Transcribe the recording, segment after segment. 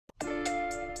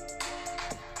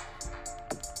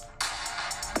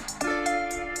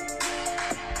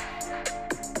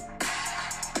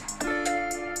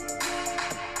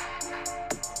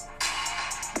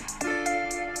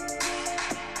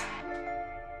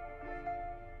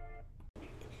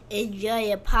Enjoy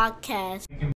your podcast.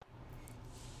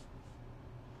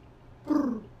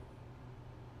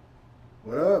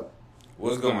 What up?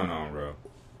 What's going on, bro?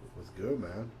 What's good,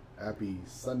 man? Happy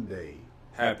Sunday.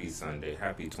 Happy Sunday.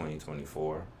 Happy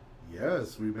 2024.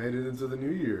 Yes, we made it into the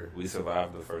new year. We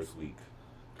survived the first week.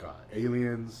 God,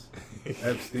 aliens,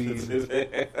 Epstein,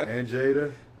 and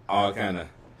Jada. All kind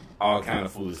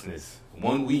of foolishness.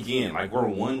 1 weekend, like we're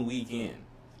 1 weekend.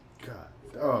 God,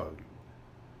 dog.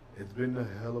 It's been a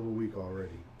hell of a week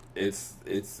already.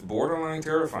 It's borderline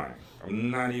terrifying. I'm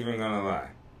not even gonna lie.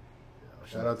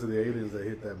 Shout out to the aliens that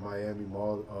hit that Miami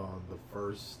mall on the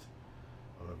first.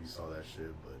 I don't know if you saw that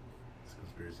shit, but it's a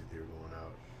conspiracy theory going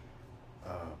out.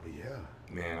 But yeah.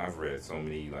 Man, I've read so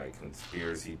many like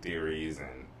conspiracy theories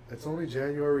and It's only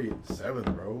January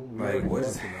 7th, bro. like what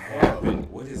is happening?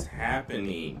 What is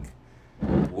happening?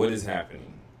 What is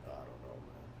happening? I don't know,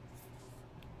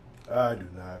 man. I do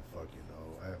not fucking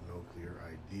know. I have no clear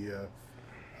idea.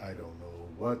 I don't know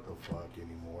what the fuck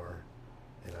anymore.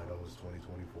 And I know it's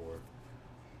 2024.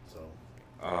 So.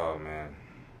 Oh man.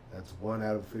 That's 1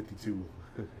 out of 52.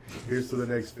 Here's to the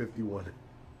next 51.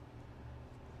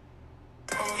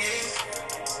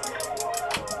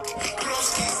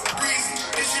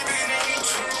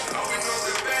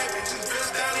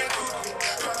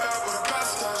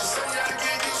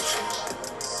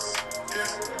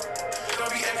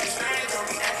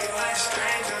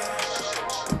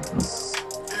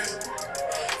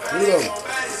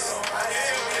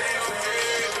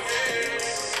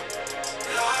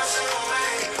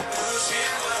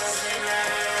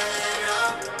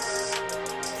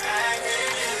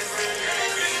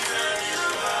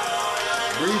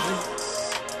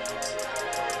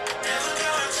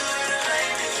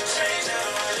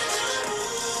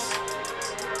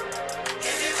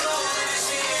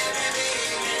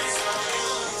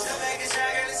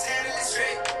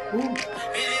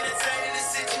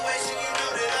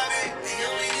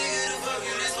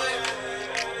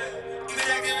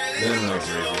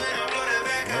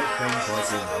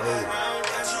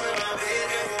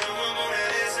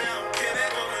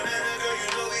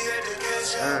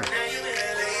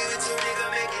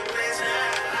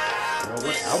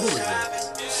 What album is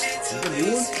that? Is it the new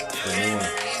one? The new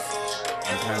one.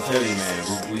 I'm trying to tell you, man.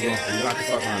 We got to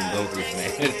fuck around and go through this,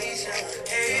 man.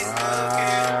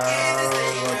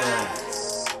 What that?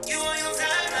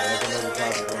 That's another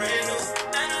topic for me.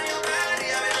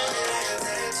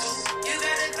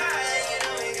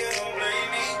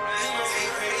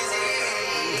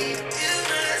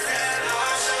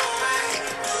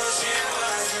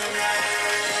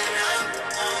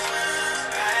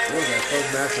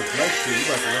 Master Flex shit, you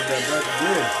about to run that back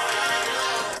again.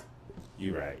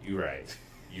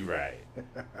 You right.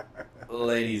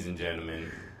 Ladies and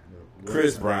gentlemen,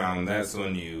 Chris Brown, That's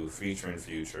On You, featuring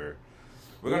Future.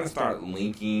 We're going to start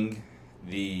linking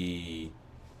the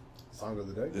song of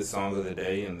the day? The song of the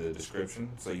day in the description,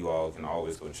 so you all can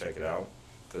always go check it out.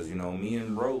 Because, you know, me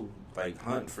and Ro, like,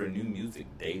 hunt for new music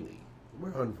daily.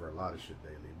 We're hunting for a lot of shit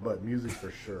daily, but music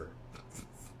for sure.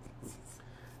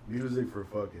 Music for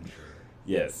fucking sure.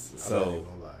 Yes. I'm not even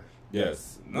gonna lie.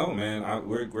 Yes. No, man.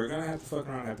 We're gonna have to fuck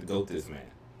around and have to go this, man.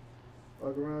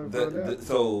 Fuck around and find out.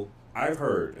 So I've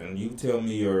heard, and you tell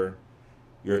me your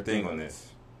thing on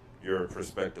this, your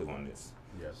perspective on this.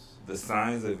 Yes. The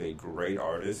signs of a great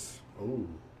artist. Ooh.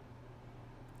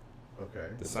 Okay.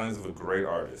 The signs of a great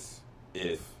artist.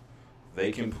 If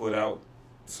they can put out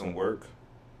some work,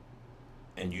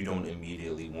 and you don't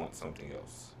immediately want something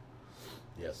else.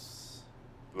 Yes.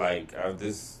 Like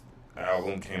this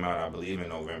album came out, I believe, in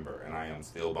November, and I am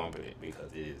still bumping it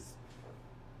because it is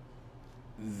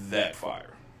that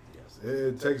fire. Yes,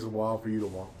 it takes a while for you to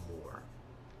want more,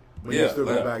 but you still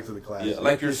go back to the classics. Yeah,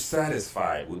 like you're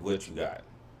satisfied with what you got.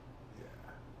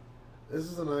 Yeah, this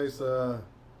is a nice,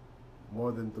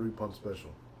 more than 3 pump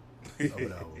special of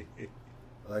an album.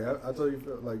 Like I told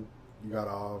you, like you got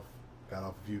off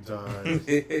a few times,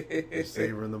 you're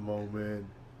savoring the moment.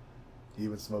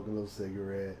 Even smoke a little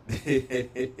cigarette.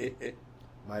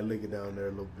 Might lick it down there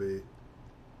a little bit.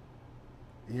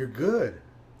 And you're good.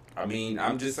 I mean,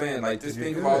 I'm just saying, like, just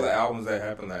think of all the albums that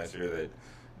happened last year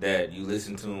that you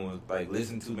listened to and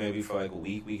listened to maybe for like a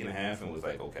week and a half and was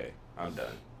like, okay, I'm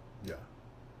done. Yeah.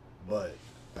 But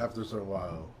after a certain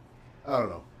while, I don't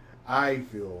know. I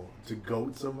feel to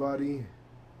goat somebody,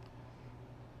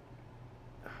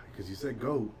 because you said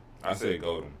goat. I said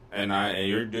goat him. And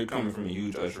you're coming from a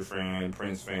huge Usher fan,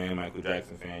 Prince fan, Michael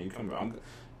Jackson fan.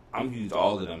 I'm huge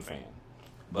all of them fan.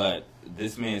 But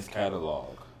this man's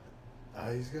catalog.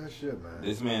 He's got shit, man.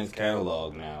 This man's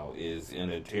catalog now is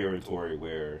in a territory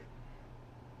where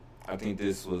I think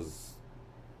this was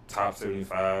top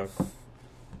 75,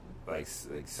 like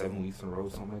 7 weeks in a row,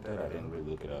 something like that. I didn't really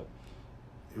look it up.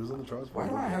 He was on the charts. Why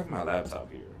do I have my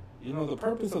laptop here? You know, the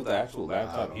purpose of the actual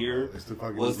laptop here was to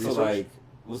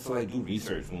research. do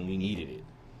research when we needed it.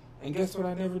 And guess what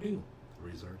I never do?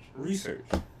 Research.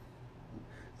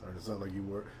 Starting to sound like you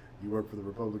work for the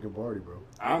Republican Party, bro.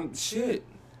 I'm shit.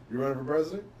 You running for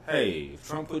president? Hey, if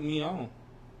Trump put me on.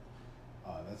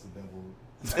 That's a devil.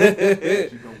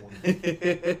 You don't want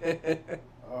to.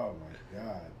 Oh my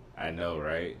God. I know,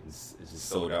 right? It's just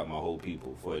sold out my whole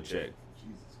people for a check.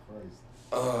 Jesus Christ.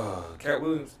 Cat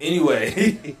Williams.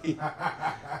 Anyway.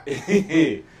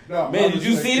 No, man, did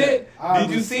you see that?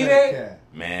 Did you see that? Cat.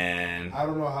 Man. I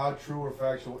don't know how true or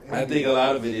factual. I think a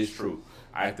lot of it is true.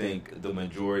 I think the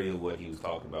majority of what he was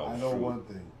talking about was I know true. one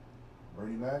thing.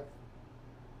 Bernie Mac,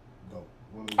 go.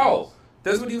 Oh,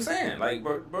 that's what he was saying. Like,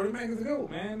 Bernie Mac is a goat,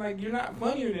 man. Like, you're not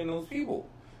funnier than those people.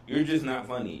 You're just not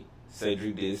funny.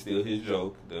 Cedric did steal his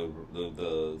joke.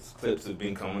 The clips have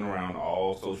been coming around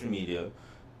all social media.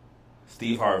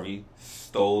 Steve Harvey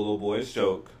stole little boy's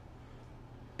joke.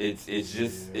 It's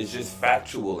just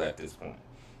factual at this point.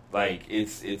 Like,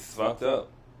 it's fucked up.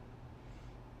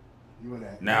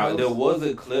 Now, there was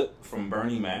a clip from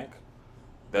Bernie Mac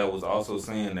that was also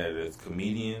saying that as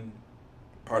comedian,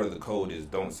 part of the code is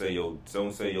don't say your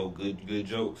good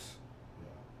jokes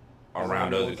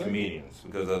around other comedians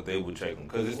because they would check them.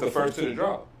 Because it's the first to the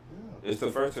draw. It's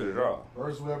the first to the draw.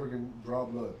 First whoever can draw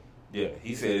blood. Yeah,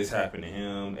 he said it's happened to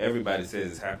him. Everybody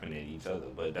says it's happened to each other,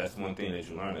 but that's one thing that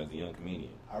you learn as a young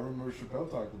comedian. I remember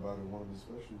Chappelle talked about it in one of his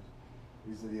specials.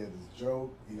 He said he had this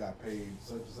joke, he got paid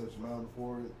such and such amount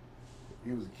for it.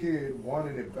 He was a kid,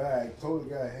 wanted it back, told the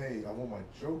guy, hey, I want my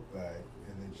joke back,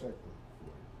 and they checked him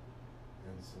for it.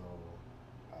 And so,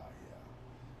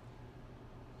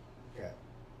 Cat,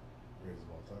 greatest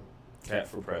of all time. Cat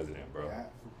for president, bro.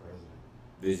 Cat for president.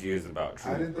 This year's about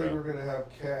truth, I didn't think bro. we were going to have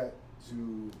Cat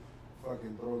to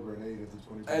fucking throw a grenade into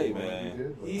 2021. Hey,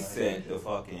 man, he set the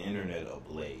fucking internet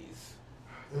ablaze.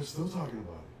 They're still talking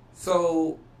about it.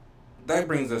 So, that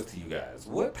brings us to you guys.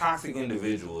 What toxic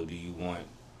individual do you want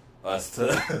us to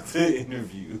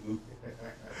interview?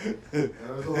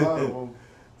 There's a lot of them.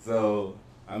 So,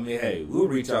 I mean, hey, we'll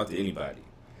reach out to anybody.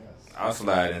 Yes. I'll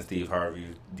slide in Steve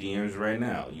Harvey's DMs right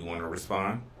now. You want to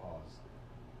respond? Pause.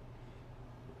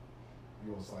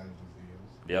 You want to slide into his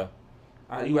DMs?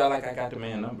 Yeah. You act like I got the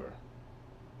man number.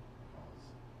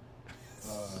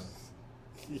 Pause.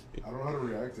 I don't know how to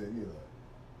react to any of that.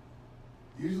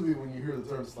 Usually when you hear the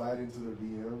term slide into their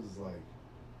DMs, it's like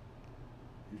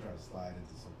you're trying to slide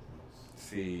into something else.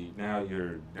 See, now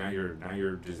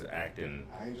you're just acting.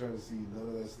 I ain't trying to see none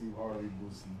of that Steve Harvey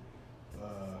boosie.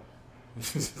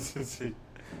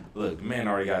 Look, the man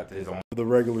already got his own. The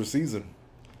regular season.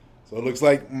 So it looks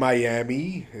like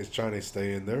Miami is trying to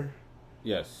stay in there.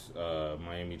 Yes,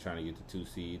 Miami trying to get the 2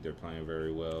 seed. They're playing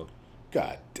very well.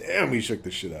 God damn, he shook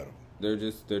the shit out of them.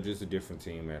 They're just a different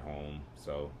team at home.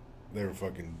 So They were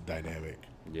fucking dynamic.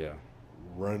 yeah,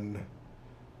 Run.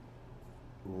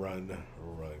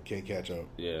 Can't catch up.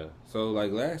 yeah. So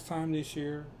like last time this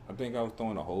year, I think I was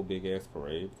throwing a whole big ass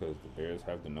parade because the Bears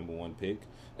have the #1 pick,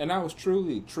 and I was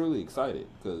truly excited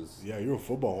because Yeah, you're a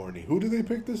football horny. Who did they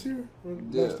pick this year?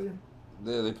 Last year?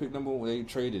 they picked #1. They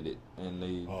traded it and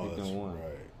they picked that's #1.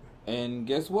 right. And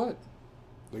guess what?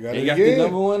 They got They it got again. the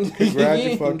 #1.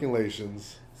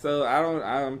 Congratulations. So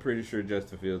I'm pretty sure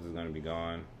Justin Fields is going to be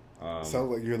gone. Sounds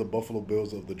like you're the Buffalo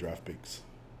Bills of the draft picks.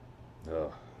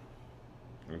 Ugh,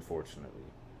 unfortunately.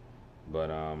 But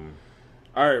all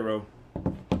right, Ro.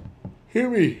 Hear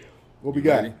me. What we You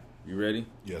got? ready? You ready?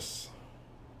 Yes.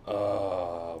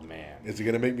 Oh man, Is it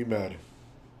gonna make me mad?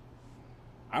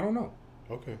 I don't know.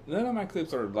 Okay. None of my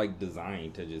clips are like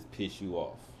designed to just piss you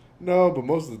off. No, but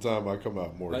most of the time I come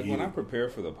out more Like heated. when I prepare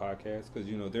for the podcast, because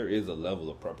there is a level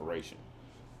of preparation.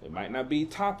 It might not be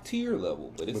top tier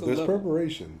level, but it's but a there's level.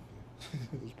 preparation.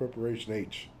 There's preparation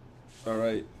H. All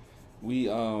right, we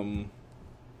when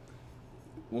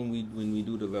we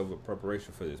do the level of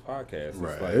preparation for this podcast,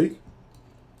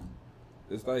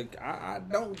 it's like I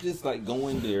don't just like go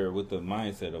in there with the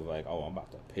mindset of like, oh, I'm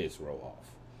about to piss Ro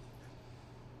off.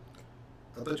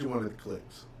 I thought you wanted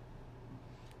clicks.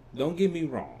 Don't get me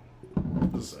wrong.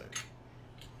 Just saying.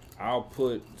 I'll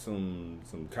put some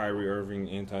Kyrie Irving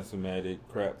anti-Semitic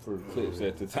crap for clips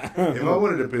at the time. If I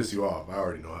wanted to piss you off, I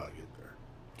already know how to get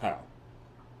there.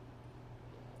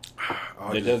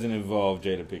 How? It doesn't involve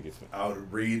Jada Pinkett Smith. I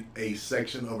would read a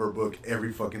section of her book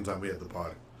every fucking time we had the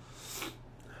pod.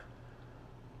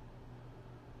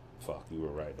 Fuck, you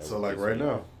were right. So like right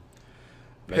now,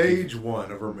 page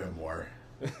 1 of her memoir.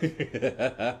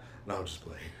 No, I'm just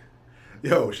playing.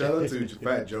 Yo, shout out to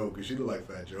Fat Joe, because she looked like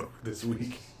Fat Joe this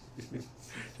week.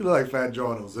 She looked like Fat Joe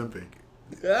on Ozempic.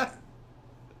 Yeah.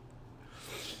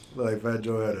 Looked like Fat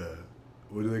Joe had a,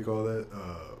 what do they call that?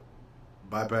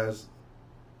 Bypass?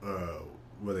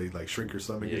 Where they like shrink your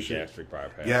stomach and shit? Gastric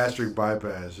bypass. Gastric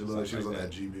bypass. She looked like she was Something on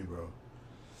like that GB, bro.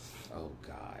 Oh,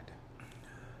 God.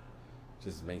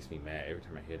 Just makes me mad. Every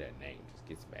time I hear that name, just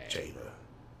gets mad. Jada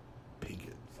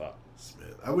Pinkett Fuck.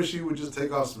 Smith. I wish she would just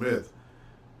take off Smith.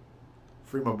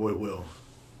 Free my boy Will.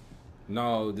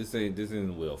 No, this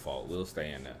isn't Will's fault. Will's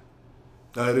staying there.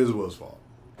 No, it is Will's fault.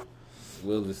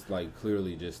 Will is like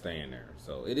clearly just staying there.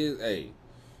 So it is. Hey,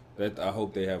 I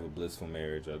hope they have a blissful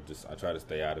marriage. I try to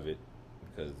stay out of it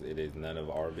because it is none of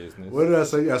our business. What did I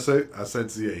say? I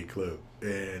sent CA a clip,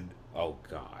 and Oh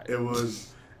God, it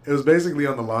was basically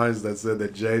on the lines that said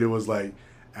that Jada was like,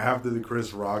 after the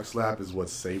Chris Rock slap is what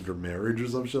saved her marriage or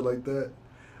some shit like that.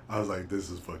 I was like, this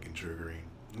is fucking triggering.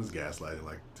 This is gaslighting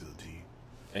like to the T.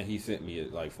 And he sent me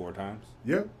it like 4 times.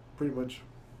 Yeah, pretty much.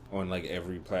 On like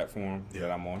every platform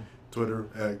that I'm on. Twitter,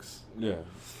 X, Yeah.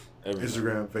 Everything.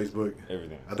 Instagram, Facebook.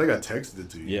 Everything. I think I texted it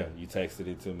to you. Yeah, you texted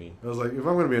it to me. I was like, if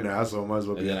I'm gonna be an asshole, I might as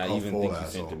well And be then a I full even think you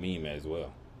asshole. sent the meme as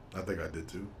well. I think I did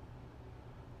too.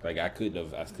 Like I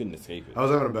couldn't escape it. I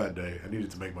was having a bad day. I needed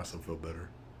to make myself feel better.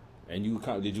 And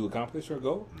did you accomplish your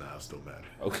goal? Nah, I'm still mad.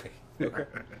 Okay. Okay.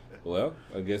 Well,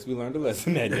 I guess we learned a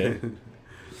lesson that day.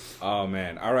 Oh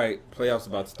man. All right, playoffs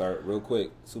about to start. Real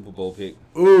quick, Super Bowl pick.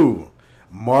 Ooh,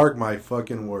 mark my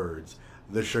fucking words.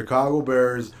 The Chicago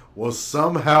Bears will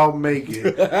somehow make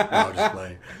it. No, I'm just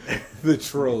playing. The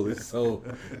troll is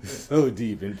so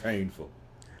deep and painful.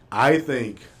 I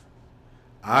think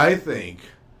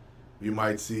we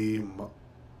might see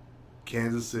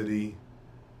Kansas City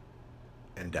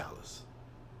and Dallas.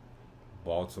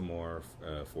 Baltimore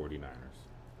 49ers.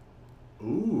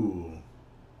 Ooh,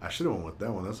 I should have went with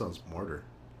that one. That sounds smarter.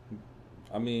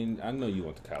 I mean, I know you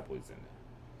want the Cowboys in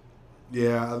there.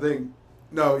 Yeah, I think.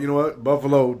 No, you know what?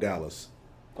 Buffalo, Dallas.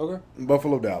 Okay.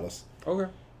 Buffalo, Dallas.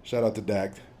 Okay. Shout out to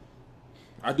Dak.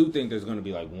 I do think there's going to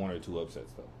be like 1 or 2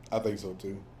 upsets though. I think so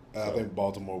too. I think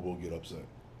Baltimore will get upset.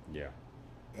 Yeah.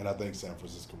 And I think San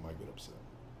Francisco might get upset.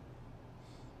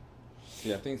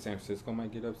 See, I think San Francisco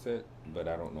might get upset, but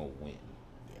I don't know when.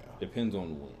 Yeah. Depends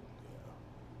on when.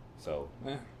 Yeah. So,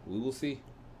 we will see.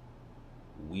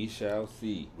 We shall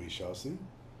see. We shall see.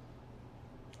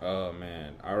 Oh,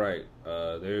 man. All right.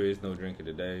 There is no drink of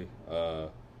the day.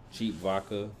 Cheap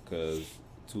vodka, because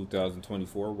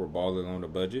 2024, we're balling on the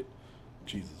budget.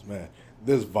 Jesus, man.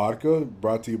 This vodka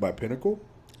brought to you by Pinnacle,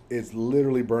 it's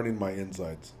literally burning my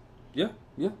insides. Yeah.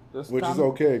 That's which is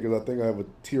okay, because I think I have a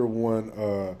tier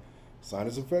 1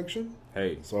 sinus infection.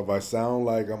 Hey. So if I sound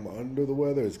like I'm under the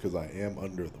weather, it's because I am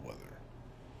under the weather.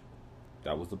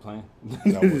 That was the plan.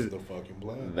 That was the fucking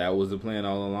plan. That was the plan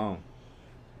all along.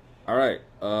 All right.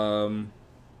 All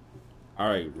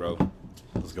right, bro.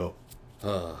 Let's go.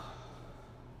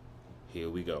 Here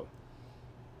we go.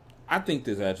 I think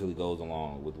this actually goes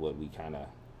along with what we kind of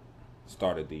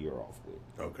started the year off with.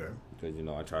 Okay. Because,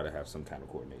 I try to have some kind of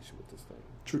coordination with this thing.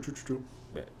 True.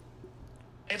 Bet.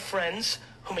 I have friends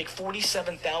who make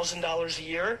 $47,000 a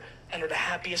year and are the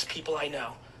happiest people I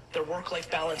know. Their work-life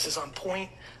balance is on point.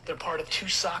 They're part of 2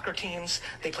 soccer teams.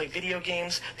 They play video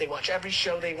games. They watch every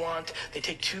show they want. They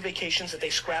take 2 vacations that they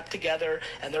scrap together,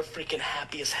 and they're freaking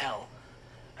happy as hell.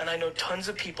 And I know tons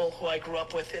of people who I grew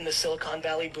up with in the Silicon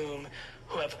Valley boom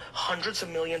who have hundreds of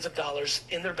millions of dollars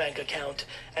in their bank account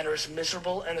and are as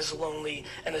miserable and as lonely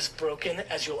and as broken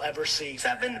as you'll ever see.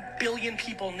 7 billion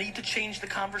people need to change the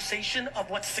conversation of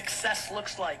what success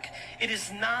looks like. It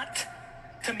is not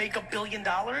to make $1 billion.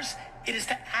 It is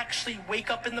to actually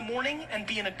wake up in the morning and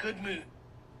be in a good mood.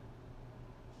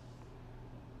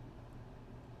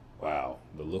 Wow.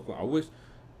 The look. I wish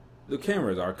the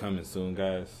cameras are coming soon,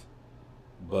 guys.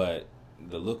 But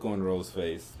the look on Rose's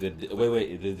face.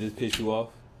 Wait. Did this piss you off?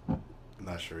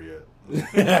 Not sure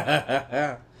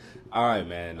yet. All right,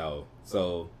 man. No.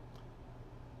 So,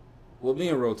 what me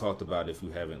and Ro talked about, if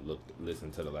you haven't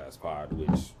listened to the last pod,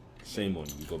 which shame on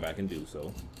you, go back and do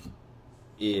so,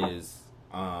 is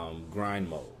grind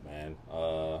mode, man.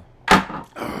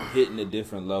 Hitting a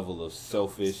different level of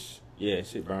selfish. Yeah,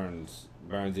 shit burns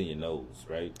in your nose,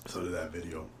 right? So did that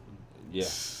video.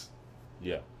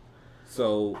 Yeah.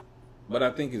 So, but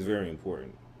I think it's very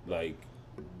important. Like,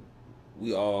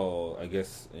 we all, I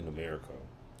guess, in America,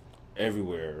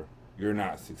 everywhere, you're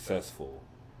not successful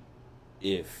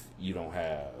if you don't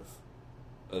have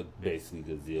basically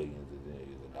gazillions of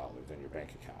millions of dollars in your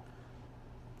bank account.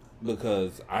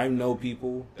 Because I know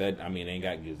people that, ain't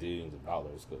got gazillions of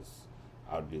dollars, because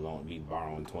I would be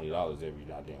borrowing $20 every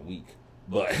goddamn week.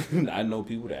 But I know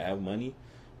people that have money,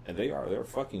 and they're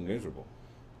fucking miserable.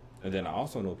 And then I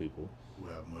also know people Who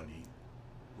have money.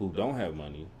 who don't have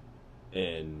money,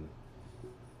 and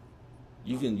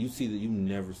you see that you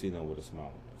never see them with a smile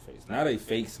on their face. Not a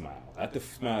fake smile, not the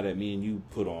smile that me and you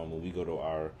put on when we go to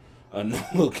our unknown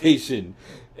location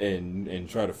and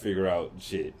try to figure out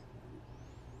shit.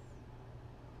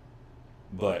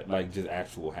 But like just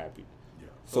actual happy. Yeah.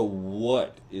 So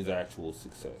what is actual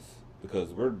success?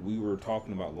 Because we were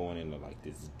talking about going into like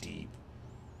this deep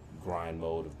grind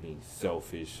mode of being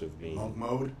selfish, of being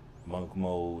monk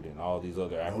mode, and all these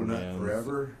other No Nut acronyms.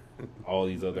 Forever. All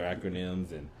these other acronyms,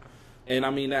 and I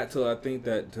mean I think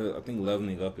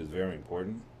leveling up is very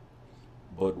important.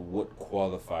 But what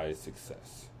qualifies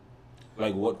success?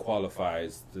 Like what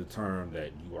qualifies the term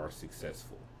that you are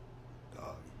successful?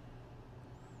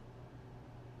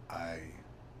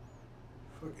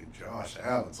 Fucking Josh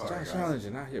Allen. Sorry, Josh guys. Allen is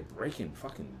out here breaking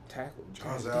fucking tackle.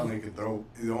 Josh Allen can throw.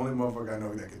 He's the only motherfucker I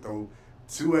know that can throw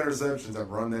 2 interceptions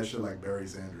and run that shit like Barry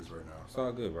Sanders right now. It's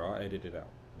all good, bro. I'll edit it out.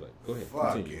 But go ahead.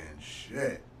 Fucking Continue.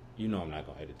 shit. You know I'm not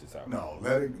gonna edit this out. No,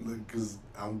 let it, because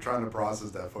I'm trying to process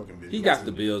that fucking video. He got too.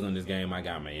 the Bills in this game. I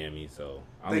got Miami, so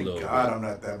I'm Thank a little. God I'm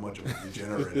not that much of a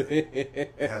degenerate.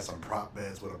 It has some prop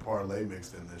bets with a parlay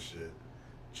mixed in this shit.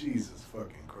 Jesus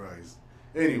fucking Christ.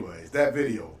 Anyways, that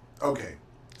video. Okay,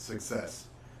 success.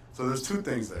 So there's 2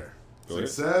 things there. Go ahead.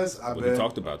 Success, I Well, bet. we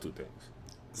talked about 2 things.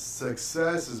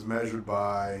 Success is measured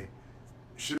by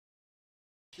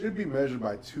should be measured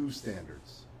by 2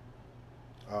 standards.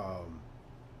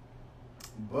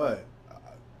 But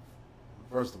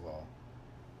first of all,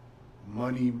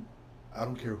 money. I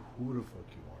don't care who the fuck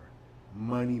you are.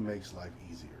 Money makes life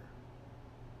easier,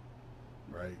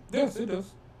 right? Yes, it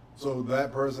does. So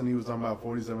that person, he was talking about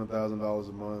 $47,000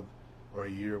 a month or a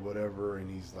year, whatever, and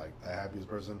he's like the happiest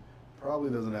person.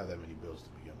 Probably doesn't have that many bills to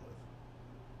begin with,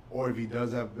 or if he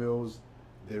does have bills,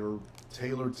 they're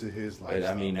tailored to his But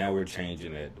lifestyle. I mean, now we're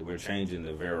changing it. We're changing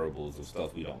the variables of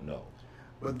stuff we don't know.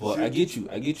 but I get you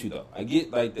though. I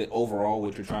get like the overall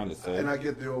what you're trying to say. and I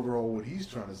get the overall what he's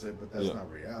trying to say, but that's Yeah.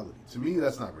 not reality. To me,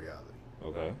 that's not reality.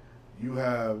 Okay. You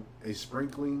have a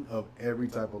sprinkling of every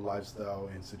type of lifestyle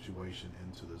and situation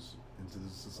into the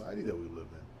society that we live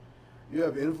in. You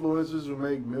have influencers who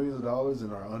make millions of dollars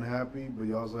and are unhappy, but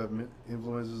you also have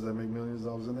influencers that make millions of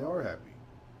dollars and they are happy.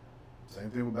 Same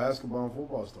thing with basketball and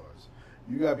football stars.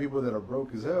 You got people that are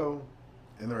broke as hell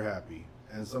and they're happy,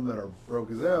 and some that are broke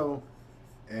as hell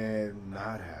and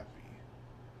not happy.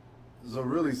 So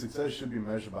really, success should be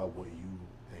measured by what you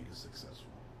think is successful.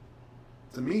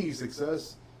 To me,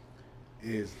 success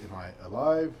is, am I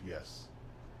alive? Yes.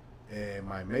 Am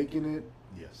I making it?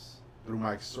 Yes. Through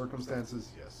my circumstances?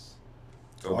 Yes.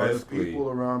 So Are the basically, people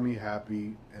around me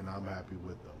happy and I'm happy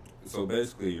with them? so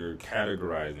basically, you're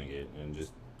categorizing it, and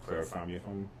just clarify me if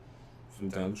I'm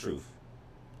telling the truth.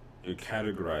 You're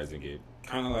categorizing it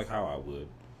kind of like how I would,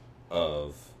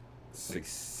 of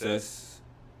success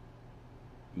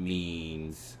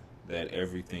means that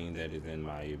everything that is in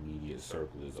my immediate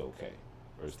circle is okay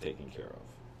or is taken care of.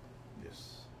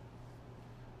 Yes.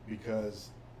 Because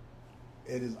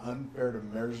it is unfair to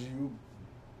measure you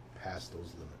past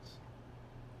those limits.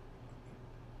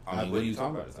 I mean, what are you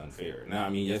talking about? It's unfair. Now, I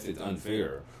mean, yes, it's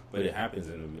unfair, but it happens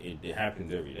it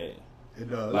happens every day. It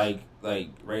does. Like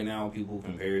right now, people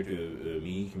compare to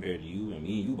me, compared to you, and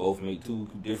me and you both make 2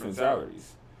 different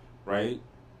salaries, right?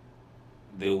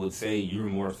 They would say you're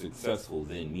more successful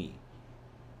than me,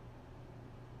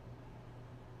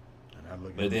 and I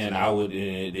look at but then I would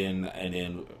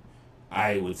then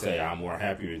I would say I'm more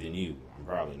happier than you. I'm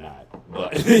probably not,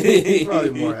 but You're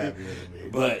probably more happier than me.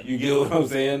 But you get what I'm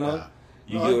saying, though. Nah.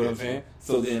 You No, I get what get I'm you. saying?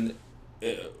 So then,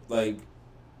 like,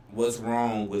 what's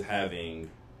wrong with having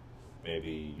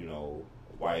maybe, you know,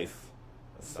 a wife,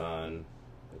 a son,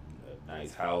 a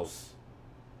nice house,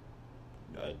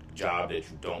 a job that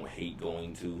you don't hate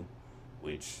going to,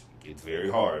 which gets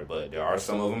very hard, but there are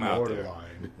some of them out there.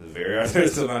 Borderline.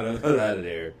 There's some out of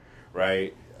there,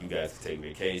 right? You guys can take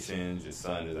vacations. Your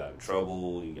son is out of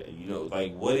trouble. You know,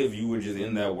 like, what if you were just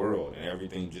in that world and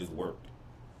everything just worked?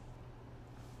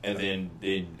 And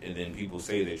then people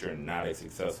say that you're not a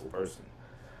successful person,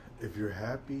 If you're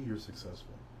happy, you're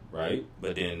successful. right?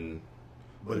 But then,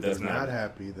 But if that's you're not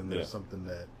happy, then there's Yeah. something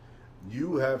that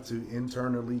you have to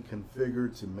internally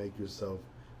configure to make yourself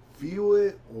feel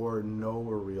it or know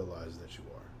or realize that you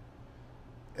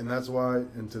are. And that's why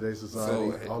in today's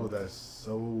society, So- all of that's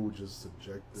so just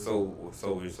subjective. so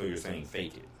you're saying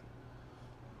fake it?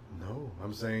 No,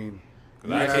 I'm saying Because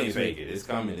you I have can't to- fake it. It's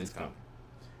coming. It's coming.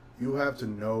 You have to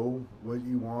know what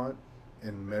you want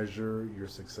and measure your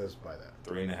success by that.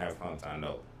 3.5 months. I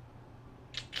know.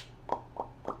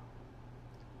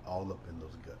 all up in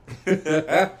those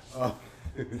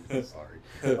guts. Sorry.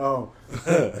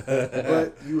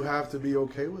 But you have to be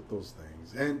okay with those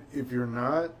things. And if you're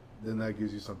not, then that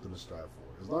gives you something to strive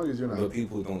for. As long as you're not. But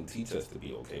people don't teach us to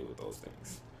be okay with those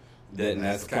things.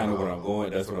 That's kind of what I'm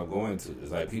going. That's what I'm going to.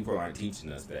 It's like people aren't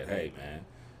teaching us that. Hey, man,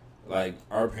 like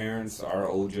our parents, the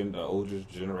older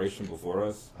generation before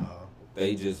us,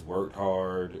 they just worked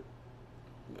hard,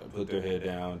 put their head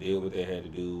down, did what they had to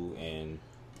do, and.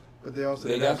 But they also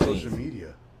didn't have social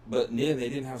media. But then they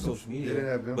didn't have social media. They didn't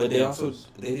have but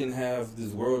they didn't have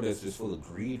this world that's just full of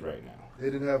greed right now. They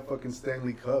didn't have fucking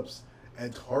Stanley Cups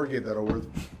at Target that are worth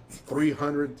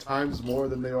 300 times more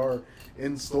than they are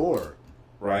in store.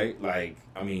 Right? Like,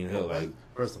 I mean, hell, like...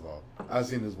 First of all, I've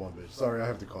seen this one bitch. Sorry, I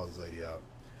have to call this lady out.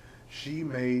 She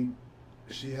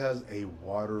has a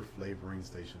water flavoring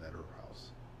station at her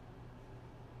house.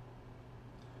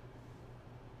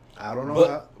 I don't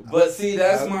know but see,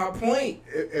 that's my point.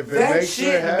 If that makes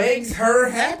shit makes her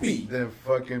happy. Then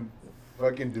fucking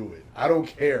do it. I don't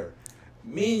care.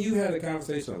 Me and you had a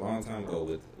conversation a long time ago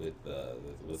with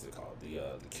what's it called? The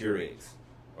Keurigs.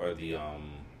 Or the,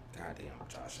 goddamn,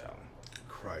 Josh Allen.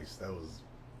 Christ, that was...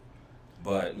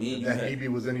 But me and you That Hebe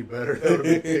was any better, that would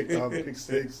have been kicked off pick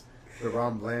six. The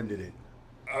Rom landed it.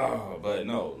 Oh, but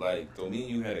no, like, so me and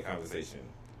you had a conversation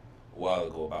a while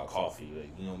ago about coffee.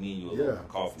 Like, you know, me and you are a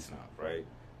coffee snob, right?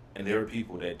 And there are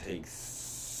people that take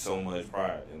so much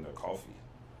pride in their coffee,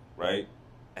 right?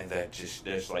 And that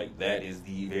is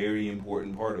the very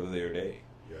important part of their day.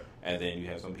 Yeah. And then you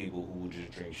have some people who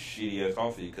just drink shitty ass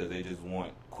coffee because they just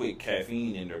want quick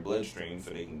caffeine in their bloodstream so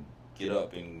they can get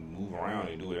up and move around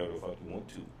and do whatever the fuck you want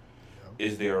to. Yeah.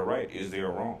 Is there a right? Is there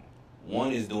a wrong?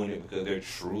 One is doing it because they're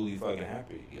truly fucking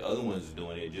happy. The other one's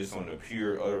doing it just on the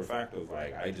pure utter fact of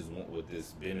like, I just want what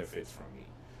this benefits from me.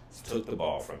 Just took the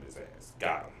ball from his ass.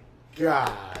 Got him.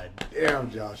 God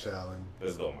damn, Josh Allen.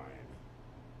 Let's go, Miami.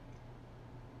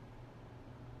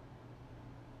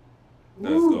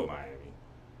 Let's go, Miami.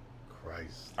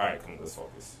 Christ. All right, come on, let's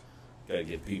focus. Gotta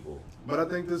get people. But I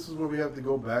think this is where we have to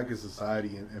go back as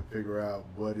society and figure out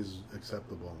what is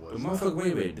acceptable and what is not.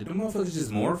 Wait a minute. Did the motherfuckers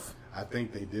just morph? I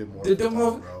think they did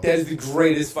morph. That is the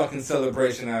greatest fucking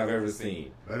celebration I've ever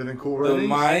seen. Better than Cool Runnings?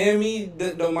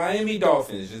 The Miami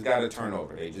Dolphins just got a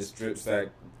turnover. They just strip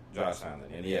sacked Josh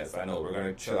Allen. And yes, I know we're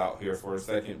going to chill out here for a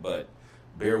second, but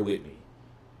bear with me.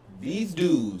 These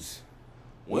dudes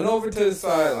went over to the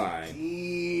sideline.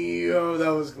 Yo, that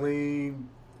was clean.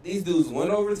 These dudes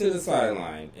went over to the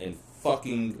sideline and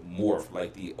fucking morphed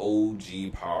like the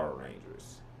OG Power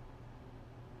Rangers.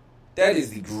 That is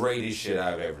the greatest shit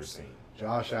I've ever seen.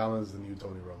 Josh Allen's the new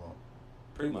Tony Romo.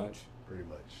 Pretty much.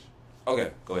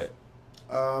 Okay, go ahead.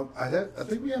 I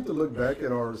think we have to look back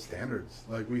at our standards.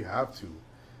 Like, we have to.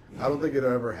 I don't think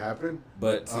it'll ever happen.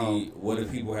 But see, what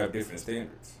if people have different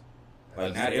standards?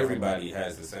 Like, not everybody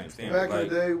has the same standard. Back in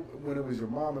the day, when it was your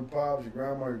mom and pops, your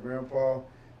grandma, your grandpa,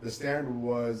 the standard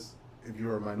was, if you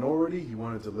were a minority, you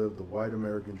wanted to live the white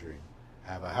American dream.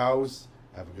 Have a house,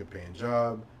 have a good paying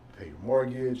job, pay your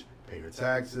mortgage, pay your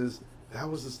taxes. That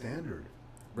was the standard.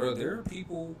 Bro, there are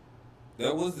people,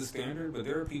 that was the standard, but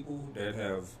there are people that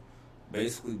have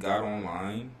basically got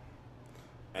online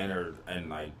and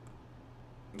like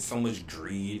so much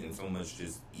greed and so much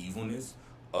just evilness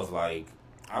of like,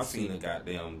 I've seen a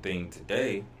goddamn thing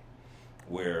today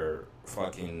where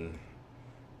fucking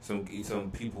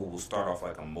some people will start off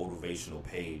like a motivational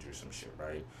page or some shit,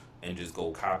 right? And just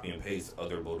go copy and paste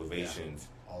other motivations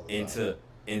into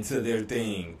their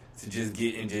thing to just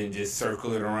get and just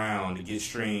circle it around to get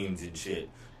streams and shit.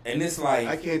 And it's like,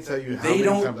 I can't tell you how many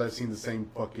times I've seen the same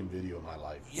fucking video in my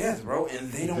life. Yes, bro,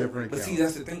 and they don't. But see,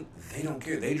 that's the thing. They don't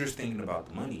care. They just thinking about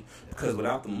the money because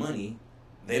without the money,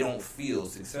 they don't feel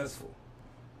successful.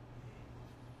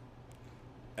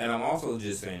 And I'm also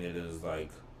just saying it is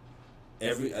like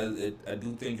I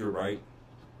do think you're right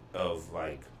of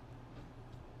like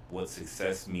what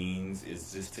success means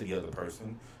is just to the other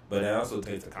person, but it also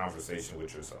takes a conversation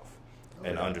with yourself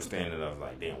and understanding of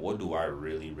like, damn, what do I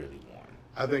really, really want?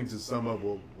 I think to sum up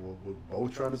what we're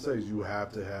both trying to say is you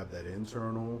have to have that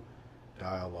internal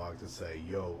dialogue to say,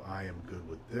 yo, I am good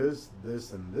with this,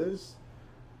 this, and this.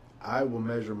 I will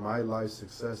measure my life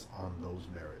success on those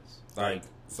merits. Like,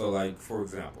 so like, for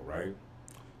example, right?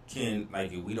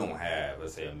 If we don't have,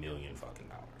 let's say, $1 million fucking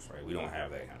dollars, right? We don't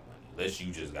have that kind of money. Unless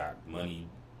you just got money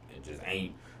and just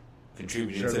ain't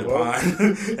contributing to the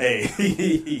pond.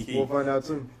 Hey. We'll find out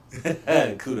soon.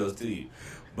 Kudos to you.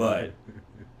 But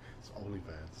it's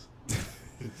OnlyFans.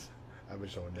 I've been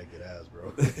showing naked ass,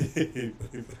 bro.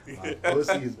 My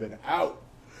pussy has been out.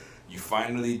 You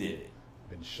finally did it.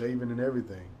 Been shaving and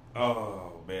everything.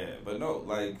 Oh man, but no,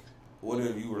 like, what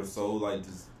if you were so like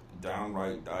just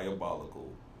downright diabolical,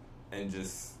 and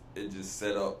it just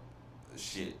set up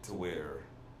shit to where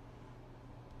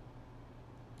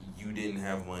you didn't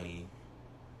have money,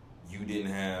 you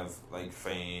didn't have like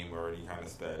fame or any kind of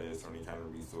status or any kind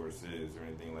of resources or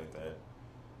anything like that,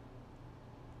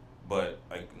 but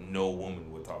like no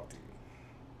woman would talk to you,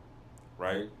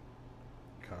 right?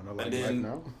 Kind of like And then-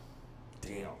 now.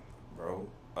 Damn, bro.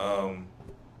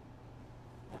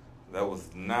 That was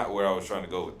not where I was trying to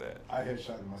go with that. I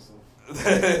headshotted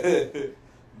myself.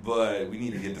 But we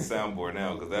need to get the soundboard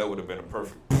now because that would have been a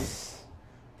perfect.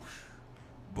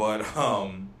 But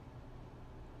oh,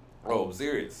 I'm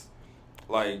serious.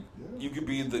 Like Yeah. you could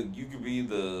be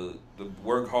the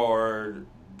work hard,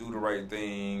 do the right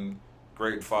thing,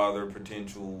 great father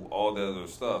potential, all that other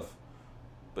stuff,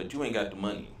 but you ain't got the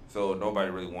money, so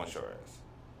nobody really wants your ass.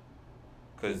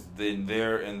 Because then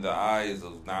they're in the eyes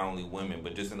of not only women,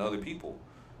 but just in other people,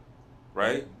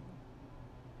 right?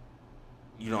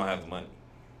 You don't have the money.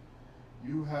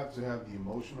 You have to have the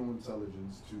emotional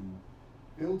intelligence to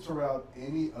filter out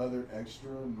any other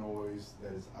extra noise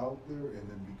that is out there and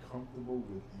then be comfortable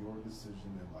with your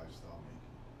decision and lifestyle making.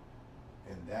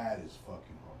 And that is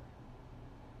fucking hard.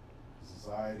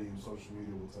 Society and social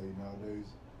media will tell you nowadays,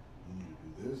 you need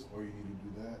to do this or you need to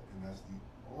do that, and that's the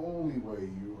only way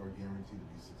you are guaranteed to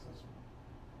be successful.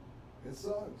 It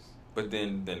sucks. But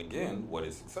then again, what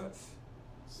is success?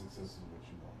 Success is what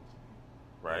you want it to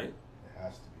be. Right? It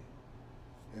has to be.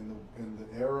 In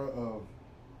the era of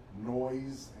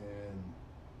noise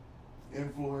and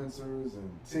influencers and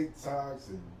TikToks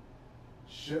and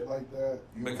shit like that.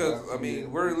 you Because have to I be mean,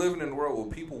 able- we're living in a world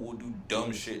where people will do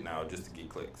dumb shit now just to get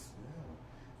clicks.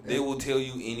 Yeah. They will tell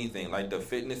you anything. Like the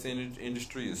fitness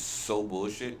industry is so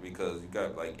bullshit because you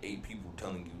got like 8 people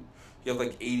telling you. You have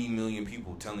like 80 million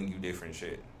people telling you different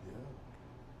shit.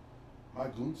 Yeah. My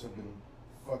glutes have been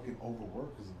fucking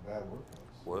overworked because of bad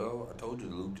workouts. Well, I told you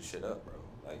to lube the shit up, bro.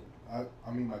 Like,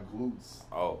 I mean my glutes.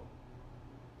 oh,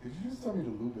 Did you just tell me to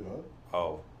lube it up?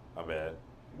 oh, my bad.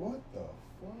 What the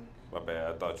fuck? My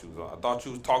bad. I thought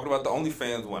you was talking about the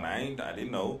OnlyFans one. I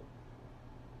didn't know.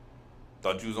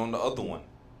 Thought you was on the other one.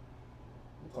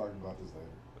 We'll talk about this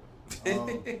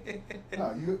later.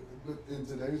 But in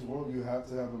today's world, you have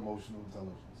to have emotional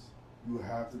intelligence. You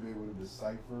have to be able to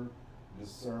decipher,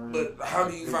 discern. But how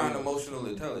do you figure find out- emotional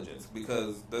intelligence?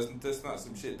 Because that's not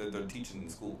some shit that they're teaching in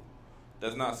school.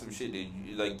 That's not some shit that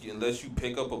you, like, unless you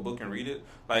pick up a book and read it.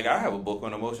 Like, I have a book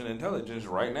on emotional intelligence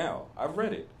right now. I've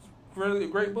read it. It's really a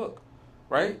great book,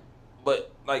 right?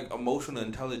 But like, emotional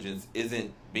intelligence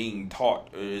isn't being taught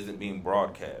or isn't being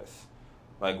broadcast.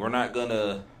 Like, we're not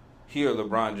gonna hear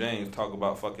LeBron James talk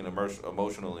about fucking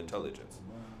emotional intelligence.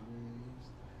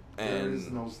 There And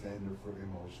is no standard for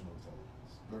emotional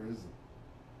intelligence. There isn't.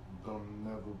 There'll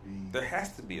never be. there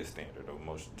has to be a standard of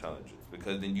emotional intelligence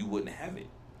because then you wouldn't have it.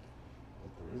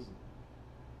 But there isn't.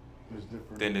 There's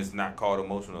different. Then it's not called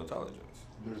emotional intelligence.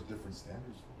 There's different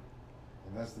standards for it,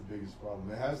 and that's the biggest problem.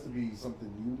 It has to be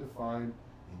something you define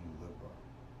and you live by.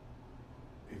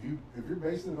 If you're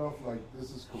basing it off like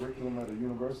this is curriculum at a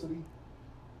university,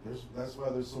 that's why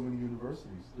there's so many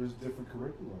universities. There's different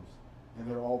curriculums, and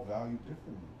they're all valued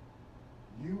differently.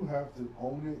 You have to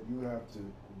own it, you have to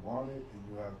want it, and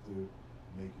you have to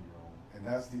make it your own. And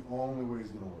that's the only way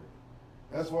it's gonna work.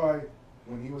 That's why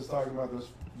when he was talking about those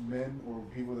men or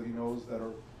people that he knows that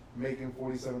are making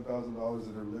 $47,000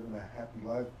 and are living a happy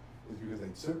life, is because they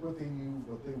took what they knew,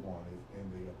 what they wanted, and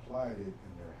they applied it,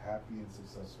 and they're happy and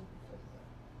successful because of that.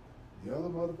 The other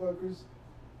motherfuckers,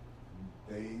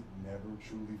 they never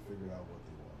truly figured out what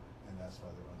they wanted, and that's why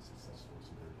they're unsuccessful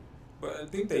to their degree. But I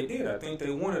think they did. I think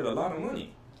they wanted a lot of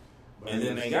money. But And it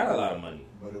then was- they got a lot of money.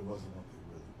 But it wasn't what they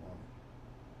really wanted.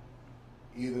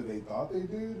 Either they thought they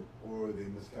did, or they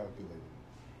miscalculated.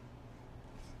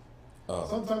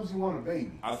 Sometimes you want a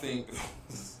baby, I think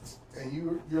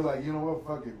and you're like, you know what,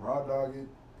 fuck it, raw dog it,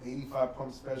 85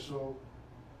 pump special.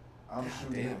 I'm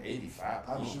shooting. damn, 85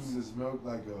 I'm pumps. shooting this milk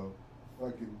like a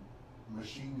fucking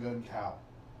machine gun cow.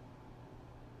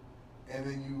 And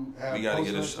then you have. we gotta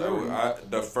get a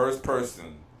post-nut the first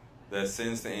person that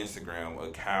sends to Instagram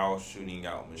a cow shooting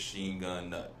out machine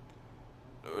gun nut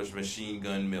or machine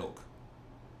gun milk.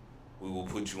 We will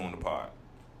put you on the pod.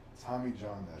 Tommy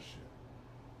John that shit.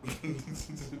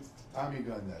 Tommy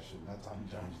gun that shit, not Tommy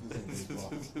John. This ain't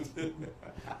baseball.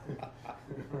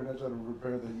 We're not trying to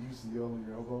repair the UCL in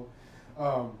your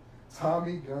elbow.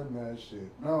 Tommy gun that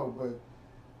shit. No,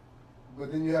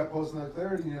 but then you have post-nut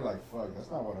clarity and you're like, fuck,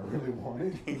 that's not what I really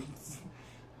wanted.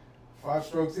 5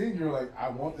 strokes in, you're like, I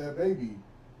want that baby.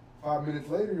 5 minutes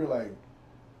later, you're like,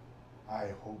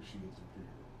 I hope she gets her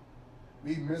period.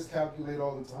 We miscalculate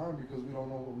all the time because we don't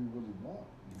know what we really want.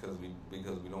 Because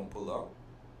we don't pull out.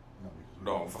 No, because we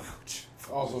No, fuck with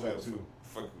you. Also that too.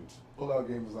 Fuck with Pull-out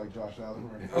game is like Josh Allen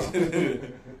right you.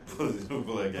 now.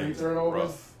 Pull out game. Three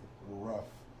turnovers. Rough.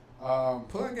 Rough.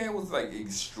 Pull out game was like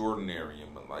extraordinary,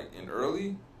 but like in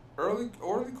early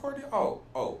cardio.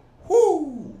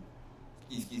 Whoo!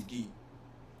 Ski.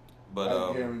 But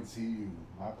I guarantee you,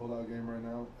 my pull-out game right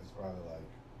now is probably like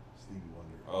Stevie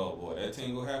Wonder. Oh boy, that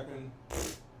tingle happened.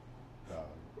 Fuck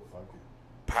it.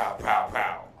 Pow, pow,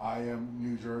 pow. I am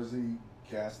New Jersey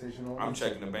gas station owner. I'm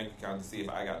checking the bank account to see if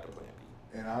I got the plan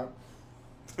B. And I'm.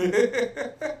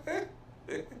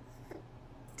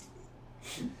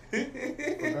 For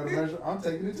better measure, I'm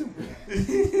taking it too.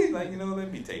 Like,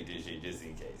 let me take this shit just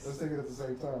in case. Let's take it at the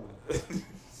same time.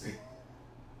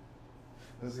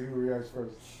 Let's see who reacts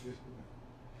first.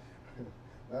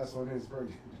 Last one is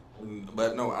Fergie.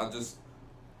 But no, I'm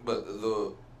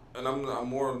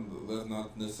more, let's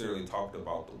not necessarily talked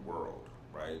about the world,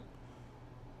 right?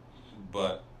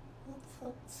 But, what the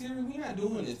fuck? Siri, we not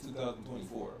doing this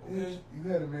 2024, okay? You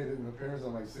hadn't made an appearance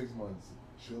in like 6 months.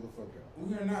 Chill the fuck out.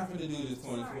 We are not going to do this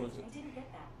 24. Sorry, I didn't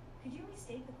get that. Could you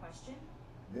restate the question?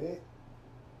 Yeah.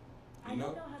 I don't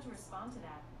know how to respond to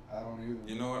that. I don't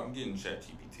either. You know what? I'm getting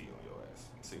ChatGPT on your ass.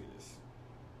 I'm sick of this.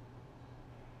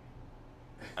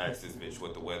 I asked this bitch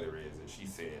what the weather is, and she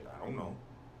said, I don't know.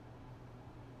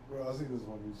 Bro, I see this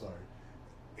one dude, sorry.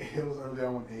 It was early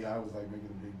on when AI was like making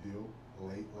a big deal,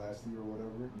 late last year or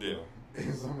whatever. Yeah.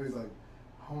 And somebody's like,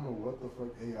 I don't know what the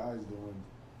fuck AI is doing.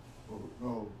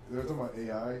 No, they're talking about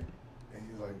AI, and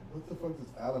he's like, what the fuck does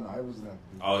Allen Iverson have to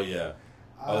do? Oh, yeah.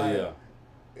 Yeah.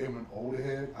 In an old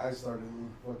head, I started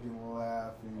fucking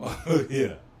laughing. Oh,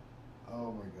 yeah.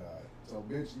 Oh my god. So,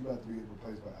 bitch, you about to be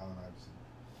replaced by Allen Iverson.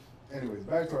 Anyways,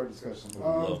 back to our discussion.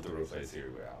 I would love to replace Siri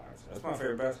with Allen Iverson. That's my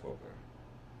favorite basketball player.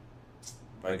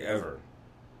 Like, ever.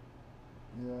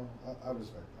 Yeah, I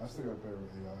respect it. I still got to play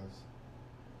with AIs.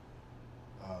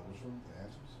 Which one? The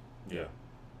answers? Yeah.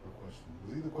 Or question?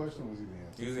 Was he the question or was he the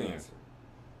answer? He was the answer.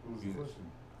 Who was the question?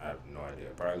 I have no idea.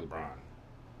 Probably LeBron.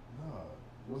 No.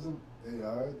 Wasn't AI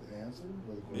the answer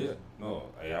or the question? Yeah. No,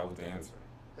 AI was the answer.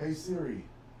 Hey Siri,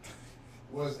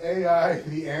 was AI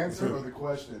the answer or the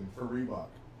question for Reebok?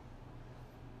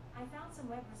 I found some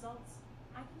web results.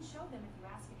 I can show them if you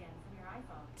ask again from your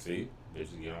iPhone. See?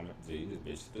 Bitches get on it. See? This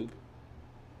bitch stupid.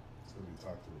 It's going to be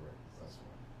talked to the records. That's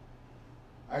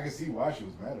why. I can see why she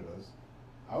was mad at us.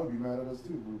 I would be mad at us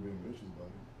too if we were being bitches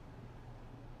about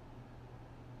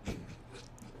it.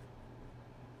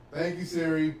 Thank you,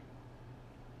 Siri.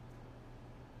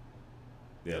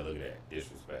 Yeah, look at that.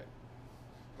 Disrespect.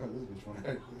 Oh, this bitch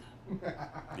wanna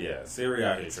Yeah, Siri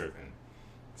out here tripping.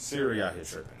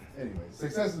 Anyway,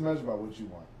 success is measured by what you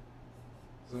want.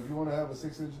 So if you want to have a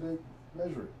 6-inch dick,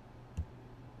 measure it. If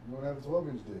you want to have a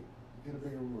 12-inch dick, get a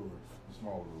bigger ruler, a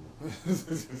small ruler.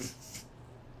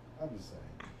 I'm just saying.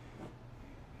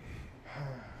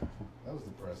 That was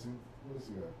depressing. What else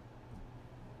you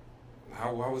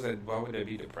got? Why would that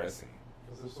be depressing?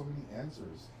 Because there's so many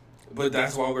answers. But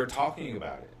that's why we're talking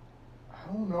about it. I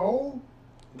don't know.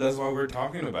 That's why we're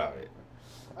talking about it.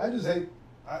 I just hate.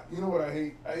 You know what I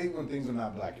hate? I hate when things are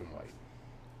not black and white.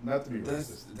 Not to be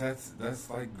racist. That's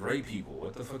like gray people.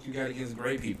 What the fuck you got against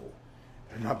gray people?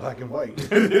 They're not black and white.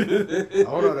 I don't know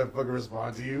how to fucking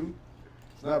respond to you.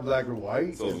 It's not black or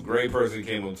white. So if a gray person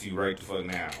came up to you right the fuck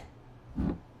now,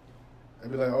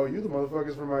 I'd be like, oh, you the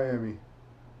motherfuckers from Miami.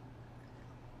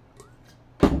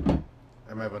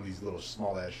 I might have on these little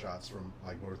small ass shots from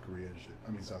like North Korea and shit.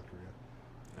 I mean South Korea.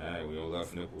 alright, when your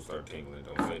left nipple start tingling,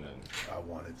 don't say nothing. I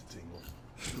want it to tingle.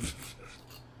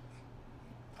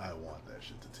 I want that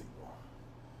shit to tingle.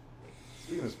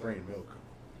 Speaking of spraying milk,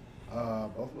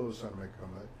 Buffalo's trying to make a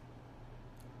comeback.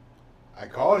 I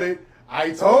called it.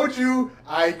 I told you.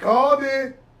 I called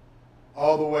it.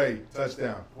 All the way.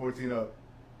 Touchdown. 14 up.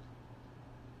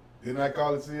 Didn't I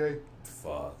call it, CA?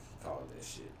 Fuck, call that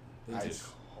shit. I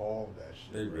called that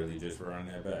shit. They really just run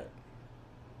that back.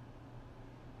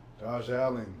 Josh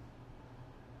Allen.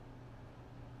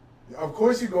 Of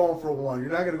course you're going for one. You're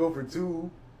not going to go for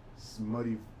two.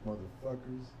 Smutty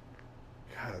motherfuckers.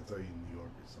 God, I tell you New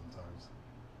Yorkers sometimes.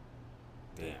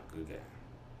 Damn, good guy.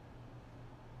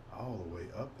 All the way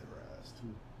up their ass,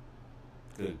 too.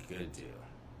 Good deal.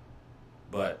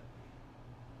 But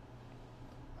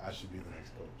I should be the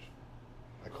next coach.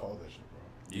 I called that shit, bro.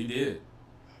 you did.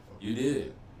 You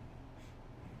did.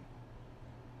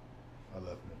 My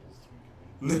left nipple's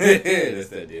tweaking. That's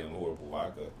that damn horrible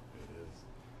vodka. It is.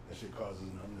 That shit causes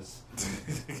numbness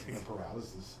and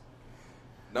paralysis.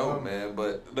 No, man,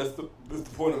 but that's the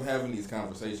point of having these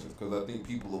conversations, because I think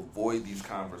people avoid these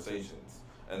conversations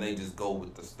and they just go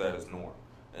with the status norm,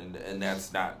 and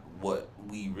that's not what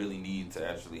we really need to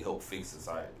actually help fix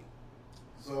society.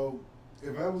 So,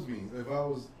 if that was me,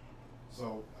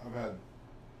 so I've had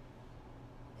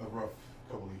a rough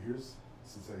couple of years,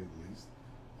 to say the least.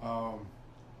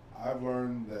 I've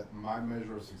learned that my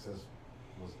measure of success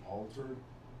was altered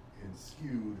and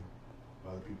skewed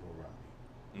by the people around me.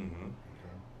 Mm-hmm.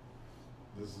 Okay.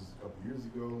 This is a couple of years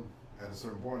ago. At a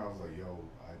certain point, I was like, "Yo,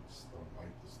 I just don't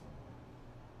like this no more,"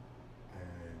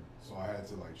 and so I had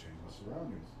to like change my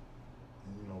surroundings.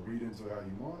 And, read into it how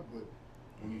you want, but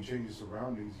when you change your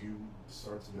surroundings, you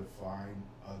start to define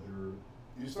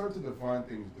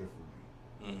things differently.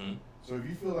 Mm-hmm. So if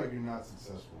you feel like you're not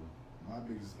successful, my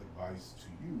biggest advice to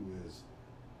you is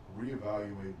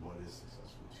reevaluate what is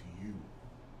successful to you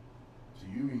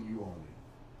and you only.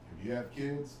 If you have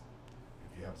kids,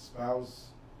 if you have a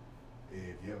spouse,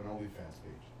 if you have an OnlyFans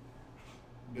page,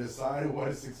 decide what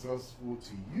is successful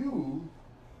to you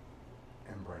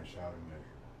and branch out and measure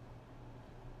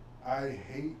it. I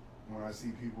hate when I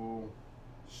see people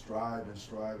strive and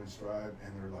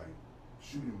they're like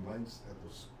shooting blanks at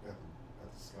the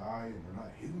sky and they're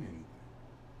not hitting anything.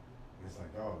 And it's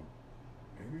like, dog,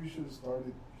 maybe you should have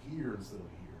started here instead of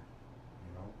here,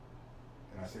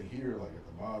 And I say here like at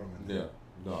the bottom and here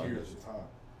at the top.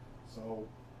 So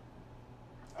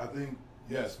I think,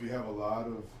 yes, we have a lot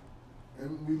of,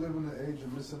 and we live in the age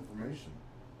of misinformation,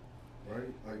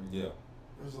 right? Like,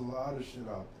 there's a lot of shit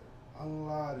out there.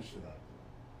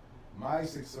 My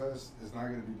success is not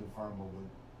going to be defined by what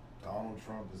Donald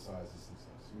Trump decides is success,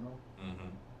 Mm-hmm.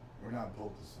 We're not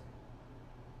built the same.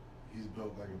 He's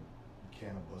built like a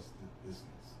can of busted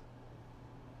biscuits.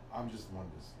 I'm just one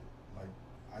biscuit. Like,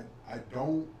 I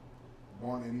don't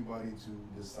want anybody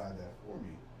to decide that for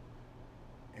me.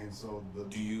 And so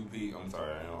I'm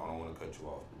sorry, I don't want to cut you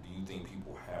off, but do you think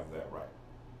people have that right?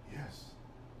 Yes.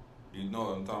 Do you know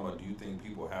what I'm talking about? Do you think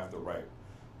people have the right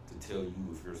to tell you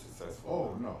if you're successful?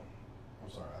 Oh, no. I'm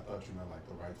sorry. I thought you meant like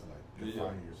the right to like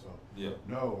define yourself. Yeah.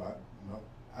 No,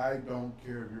 I don't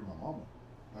care if you're my mama.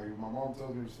 Like if my mom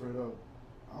tells me straight up,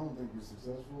 I don't think you're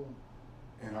successful,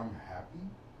 and I'm happy,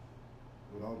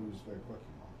 with all due respect, fuck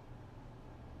you, mom.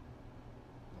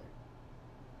 Like,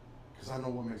 because I know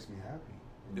what makes me happy.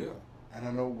 Yeah. And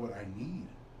I know what I need.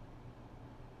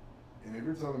 And if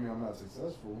you're telling me I'm not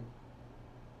successful,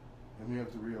 then we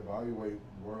have to reevaluate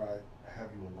where I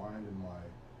have you aligned in my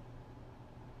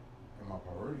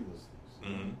priority listings.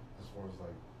 Mm-hmm. As far as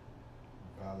like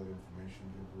valid information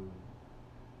giver,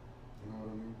 you know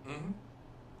what I mean? Mm-hmm.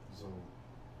 So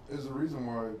there's a reason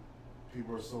why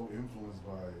people are so influenced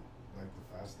by like the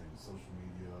fasting, social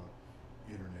media,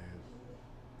 internet,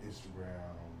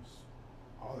 Instagrams,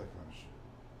 all that kind of shit.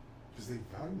 Because they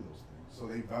value those things. So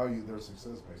they value their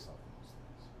success based off of those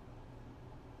things.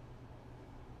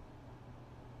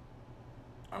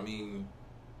 I mean,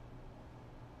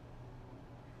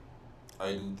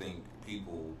 I do think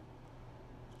people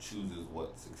chooses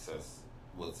what success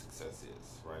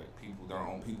is, right?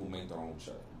 People make their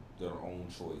own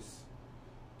choice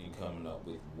in coming up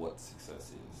with what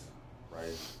success is,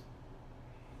 right?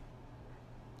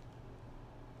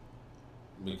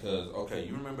 Because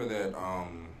you remember that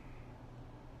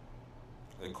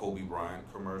Kobe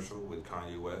Bryant commercial with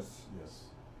Kanye West? Yes.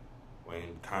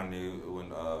 When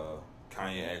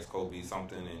Kanye asked Kobe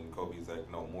something and Kobe's like,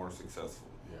 no, more successful.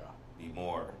 Yeah. Be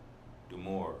more. Do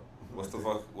more. I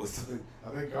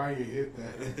think Kanye hit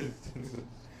that.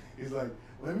 He's like,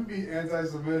 let me be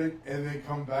anti-Semitic and then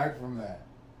come back from that.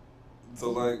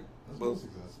 So like, that's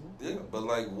successful. Yeah, but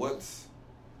like,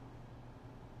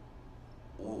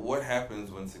 what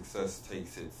happens when success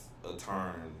takes a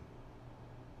turn?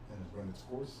 And it's run its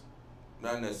course?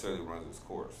 Not necessarily runs its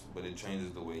course, but it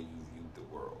changes the way you view the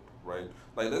world, right?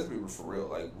 Like, let's be for real.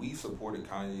 Like, we supported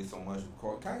Kanye so much.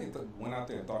 Kanye went out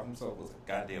there and thought himself was a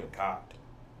goddamn god.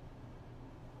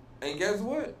 And guess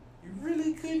what? You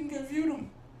really couldn't confute him.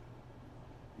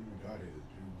 Even God hated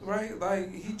Jews. Right?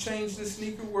 Like, he changed the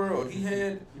sneaker world. He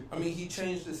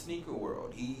changed the sneaker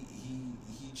world. He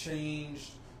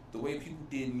changed the way people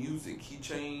did music. He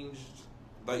changed,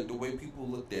 like, the way people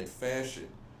looked at fashion.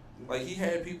 Like, he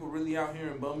had people really out here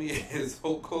in bummy ass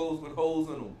clothes with holes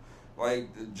in them.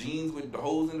 Like, the jeans with the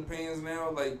holes in the pants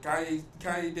now. Like,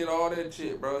 Kanye did all that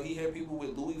shit, bro. He had people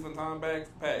with Louis Vuitton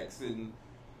backpacks and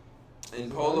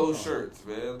polo shirts,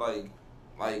 man.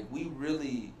 Like we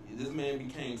really, this man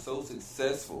became so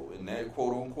successful in that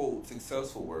quote-unquote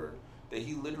successful word that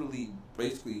he literally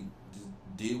basically just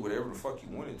did whatever the fuck he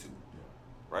wanted to,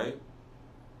 right?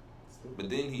 Stupid. But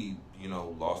then he,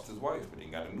 lost his wife, but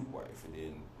then got a new wife, and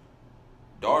then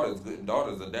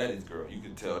daughter's a daddy's girl. You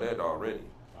can tell that already.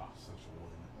 Oh, such a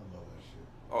woman. I love that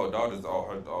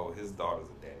shit. His daughter's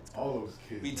a daddy's girl. All those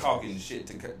kids. We talking shit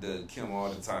to Kim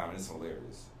all the time. It's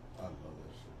hilarious. I love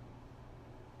that shit.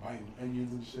 My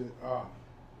onions and shit. Ah,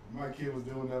 if my kid was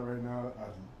doing that right now,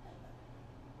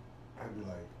 I'd be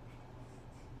like,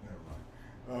 never mind.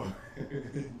 Oh,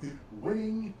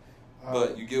 winning.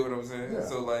 But you get what I'm saying? Yeah.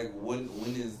 So like, when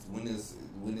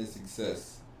is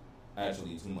success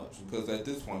actually too much? Because at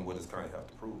this point, what does Kanye have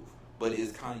to prove? But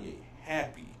is Kanye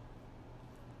happy?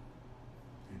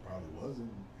 He probably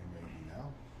wasn't, and maybe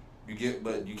now.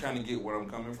 But you kind of get where I'm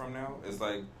coming from now. It's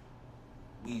like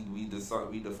we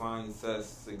define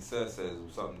success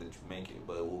as something that you make it.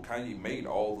 But Kanye made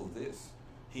all of this.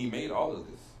 He made all of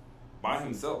this by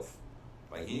himself.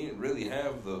 Like, he didn't really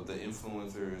have the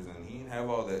influencers, and he didn't have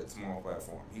all that small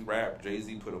platform. He rapped,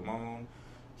 Jay-Z put him on.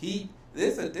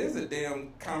 There's a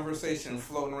damn conversation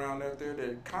floating around out there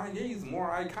that Kanye is more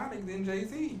iconic than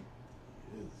Jay-Z. He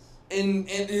is. And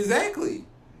exactly.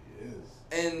 He is.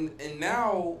 And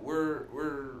now we're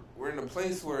in a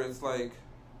place where it's like,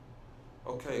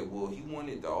 okay, well, he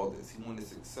wanted all this. He wanted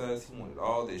success. He wanted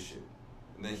all this shit.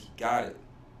 And then he got it.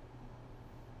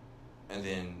 And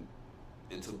then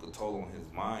it took a toll on his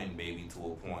mind, maybe, to a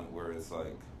point where it's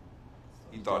like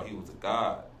he thought he was a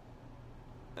god.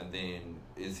 And then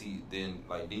then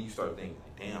you start thinking,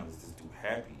 like, damn, is this dude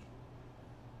happy?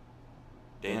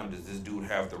 Damn, does this dude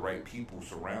have the right people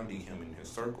surrounding him in his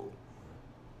circle?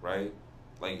 Right?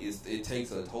 Like, it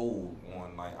takes a toll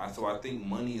on, so I think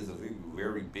money is a very,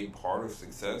 very big part of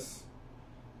success.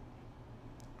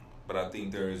 But I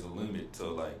think there is a limit to,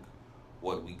 like,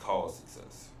 what we call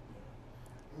success.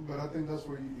 But I think that's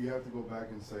where you have to go back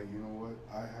and say, you know what,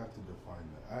 I have to define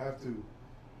that. I have to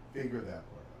figure that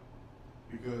part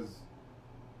out. Because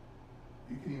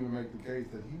you can even make the case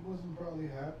that he wasn't probably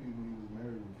happy when he was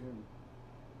married with Kim.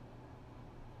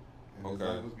 And his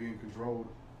life was being controlled.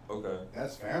 Okay.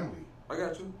 That's family. I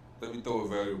got you. Let me throw a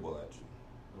variable at you.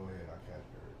 Go ahead, I catch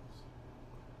variables.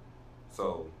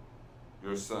 So,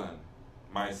 your son,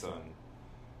 my son,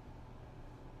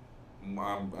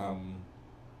 I'm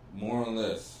more or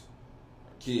less,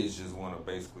 kids just want to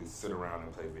basically sit around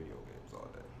and play video games all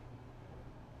day.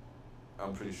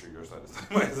 I'm pretty sure your son is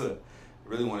my son.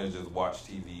 Really want to just watch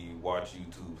TV, watch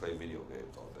YouTube, play video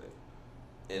games all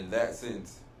day. In that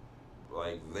sense,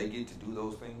 like, they get to do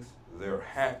those things, they're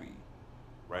happy,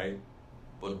 right?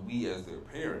 But we as their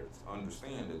parents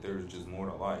understand that there's just more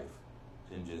to life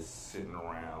than just sitting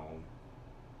around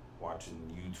watching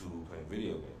YouTube, playing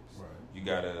video games. Right. You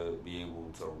gotta be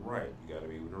able to write. You gotta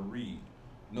be able to read.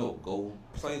 No, go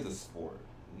play the sport.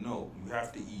 No, you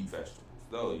have to eat vegetables.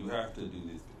 No, you have to do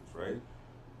these things, right?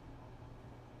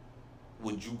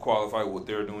 Would you qualify what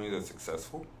they're doing as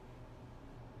successful?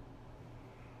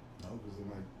 No, because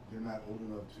they're not old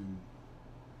enough to.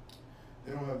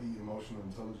 They don't have the emotional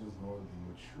intelligence nor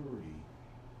the maturity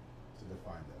to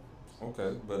define that for themselves.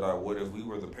 Okay, but what if we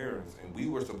were the parents and we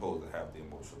were supposed to have the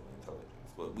emotional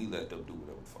intelligence, but we let them do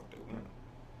whatever the fuck they want?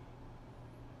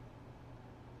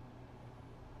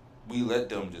 We let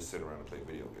them just sit around and play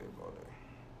video games all day.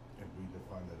 Can we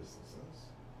define that as success?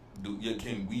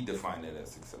 Can we define that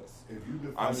as success? If you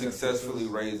define I'm it as successfully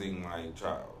success, raising my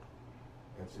child.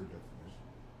 that's your definition.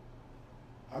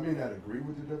 I may not agree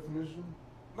with your definition,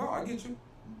 No, I get you.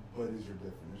 but it's your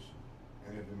definition.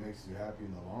 And if it makes you happy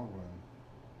in the long run,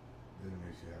 then it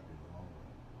makes you happy in the long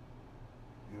run.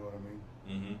 You know what I mean?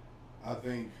 Mm-hmm. I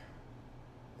think,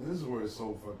 and this is where it's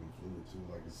so fucking fluid too.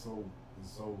 Like, it's so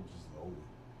just loaded.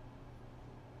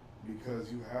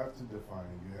 Because you have to define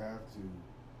it, you have to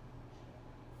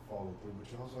follow through, but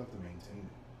you also have to maintain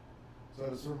it. So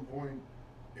at a certain point,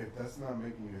 if that's not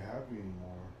making you happy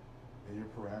anymore, then your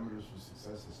parameters for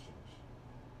success has changed.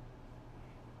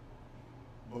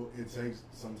 But it takes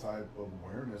some type of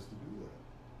awareness to do that.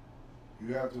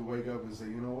 You have to wake up and say,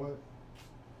 you know what?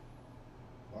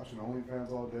 Watching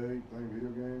OnlyFans all day, playing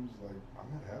video games, like, I'm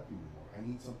not happy anymore. I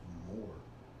need something more.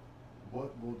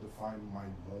 What will define my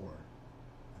more?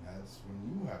 And that's when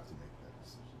you have to make that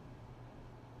decision.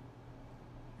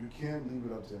 You can't leave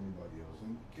it up to anybody else.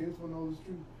 And kids will know this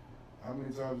truth. How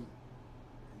many times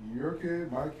your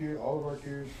kid, my kid, all of our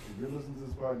kids, if you're listening to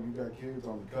this pod and you got kids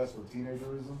on the cusp of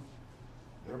teenagerism,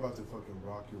 they're about to fucking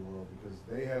rock your world because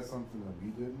they had something that we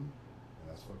didn't, and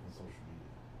that's fucking social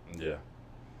media.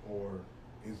 Yeah. Or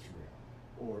Instagram,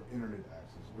 or internet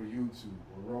access, or YouTube,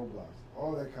 or Roblox,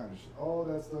 all that kind of shit. All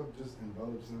that stuff just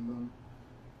envelops in them,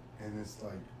 and it's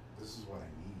like, this is what I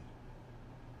need.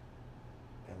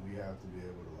 And we have to be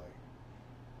able to, like,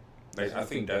 Like, I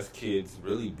think that's kids'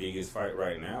 really biggest fight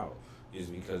right now is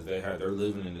because they're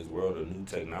living in this world of new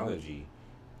technology,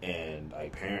 and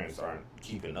like parents aren't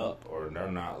keeping up, or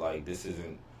they're not like this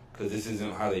isn't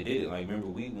how they did it. Like, remember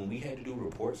when we had to do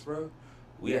reports, bro,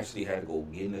 we actually had to go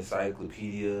get an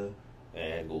encyclopedia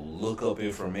and go look up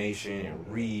information and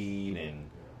read, and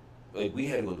like we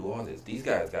had to go do all this. These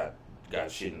guys got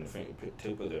shit in the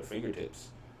tip of their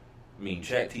fingertips. I mean,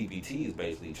 ChatGPT is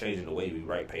basically changing the way we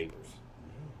write papers.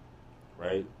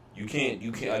 Right? You can't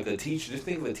like a teacher. Just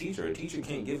think of a teacher. A teacher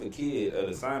can't give a kid an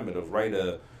assignment of write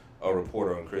a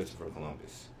report on Christopher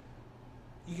Columbus.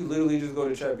 You can literally just go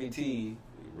to ChatGPT.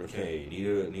 Okay,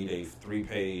 need a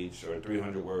 3-page or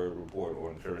 300-word report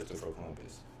on Christopher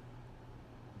Columbus.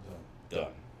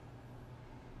 Done.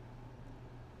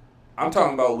 I'm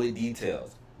talking about with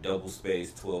details. Double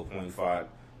space, 12.5. Blah,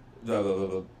 blah, blah,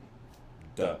 blah.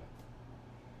 Done.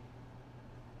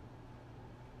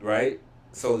 Right?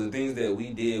 So the things that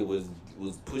we did was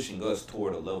pushing us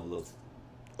toward a level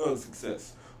of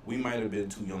success. We might have been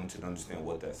too young to understand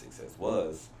what that success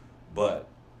was, but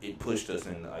it pushed us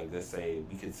in, like, let's say,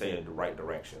 we could say in the right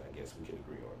direction, I guess we could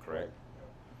agree on, correct?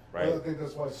 Right? Well, I think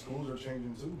that's why schools are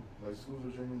changing too. Like, schools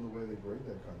are changing the way they grade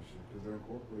that kind of shit because they're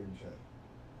incorporating chat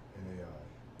and AI.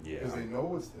 Yeah. Because they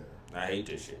know it's there. I hate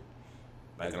this shit.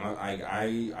 Like,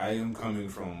 I am coming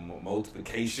from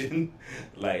multiplication.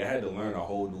 Like, I had to learn a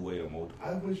whole new way to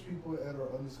multiply. I wish people at our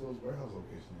undisclosed warehouse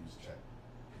location use chat,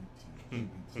 GPT,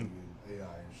 and AI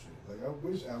and shit. Like, I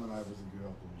wish Allen Iverson could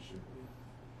help them with shit.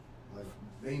 Like,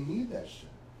 they need that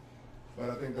shit. But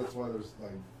I think that's why there's,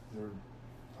 like, I'm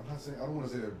not saying, I don't want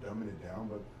to say they're dumbing it down,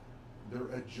 but they're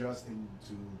adjusting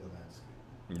to the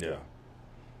landscape. Yeah.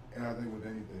 And I think with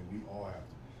anything, we all have to do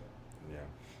that. Yeah.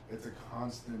 It's a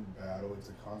constant battle. It's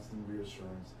a constant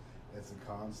reassurance. It's a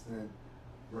constant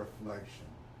reflection.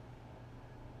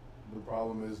 The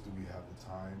problem is, do we have the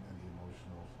time and the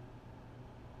emotional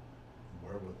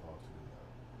wherewithal to do that?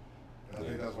 And I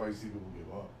think that's why you see people give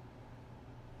up.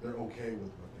 They're okay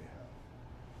with what they have.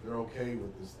 They're okay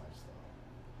with this lifestyle.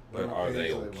 But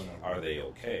are they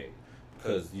okay?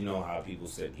 Because you know how people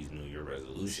set these New Year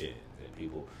resolutions, and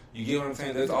people, you get what I'm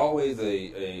saying? There's always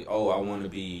I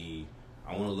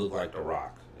want to look like The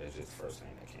Rock. That's just the first thing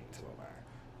that came to my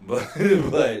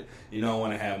mind. But you know, I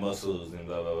want to have muscles and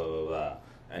blah blah blah blah blah.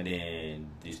 And then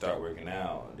you start working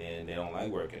out. Then they don't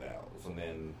like working out. So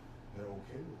then they're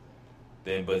okay with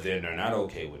that. But then they're not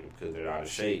okay with it because they're out of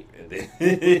shape. And then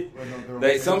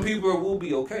like some people will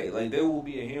be okay. Like there will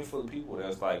be a handful of people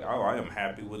that's like, oh, I am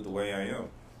happy with the way I am.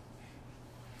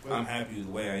 I'm happy with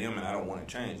the way I am, and I don't want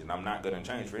to change, and I'm not going to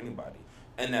change for anybody.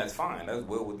 And that's fine. That's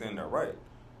well within their right.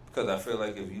 Because I feel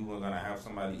like if you were going to have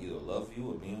somebody either love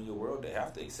you or be in your world, they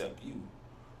have to accept you,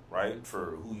 right?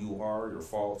 For who you are, your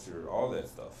faults, all that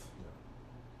stuff. Yeah.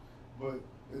 But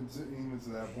even to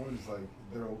that point, it's like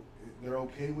they're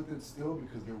okay with it still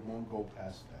because they won't go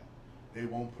past that. They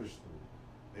won't push through.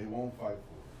 They won't fight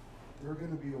for it. They're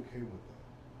going to be okay with that.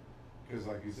 Because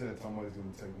like you said, somebody's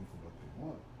going to take them for what they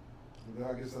want. But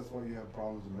I guess that's why you have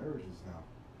problems in marriages now.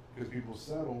 Because people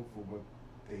settle for what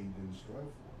they didn't strive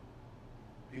for.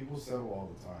 People settle all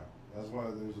the time. That's why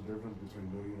there's a difference between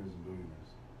millionaires and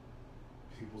billionaires.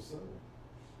 People settle.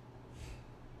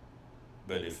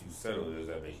 But if you settle, does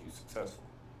that make you successful?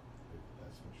 If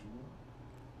that's what you want.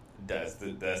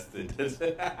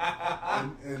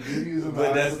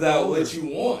 But that's not what you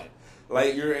want.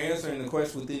 Like, you're answering the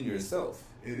question within yourself.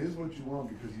 It is what you want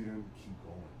because you didn't keep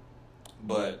going.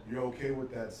 But you're okay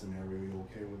with that scenario. You're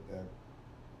okay with that.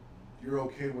 You're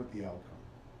okay with the outcome.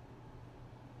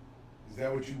 Is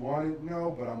that what you wanted? No,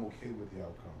 but I'm okay with the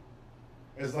outcome.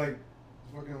 It's like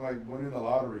fucking like winning the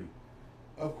lottery.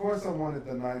 Of course I wanted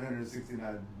the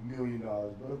 $969 million,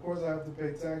 but of course I have to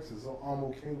pay taxes, so I'm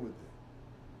okay with it.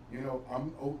 You know,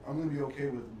 I'm gonna be okay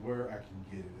with where I can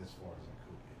get it as far as I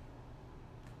could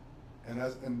get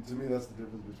it. And to me that's the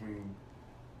difference between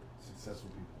successful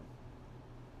people.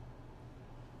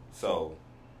 So,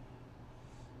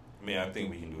 I mean, I think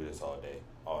we can do this all day,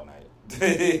 all night. Fuck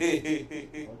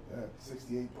that.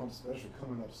 68 pump special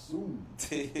coming up soon.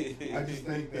 I just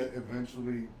think that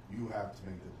eventually you have to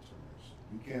make the determination.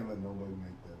 You can't let nobody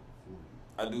make that for you.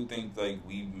 I do think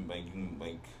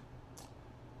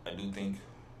I do think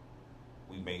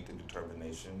we make the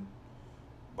determination,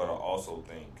 but I also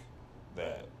think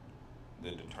that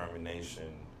the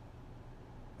determination.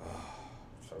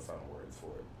 Try to find words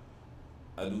for it.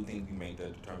 I do think we make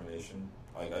that determination.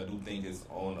 Like, I do think it's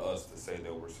on us to say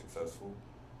that we're successful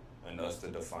and us to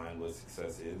define what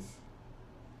success is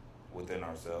within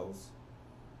ourselves.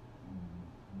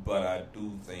 But I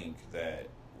do think that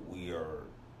we are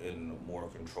in more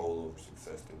control over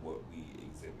success than what we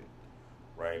exhibit,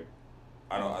 right?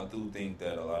 I do think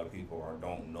that a lot of people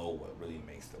don't know what really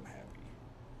makes them happy.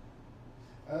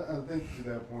 I think to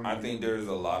that point. I think there's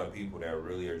a lot of people that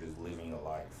really are just living a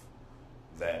life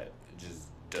that just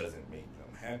doesn't make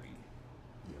them happy.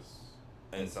 Yes.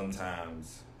 And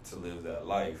sometimes to live that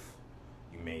life,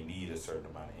 you may need a certain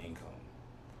amount of income,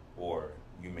 or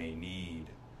you may need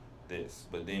this.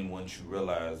 But then once you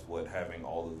realize what having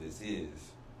all of this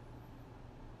is,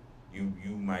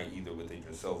 you might either within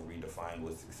yourself redefine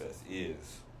what success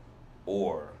is,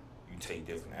 or you take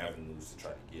different avenues to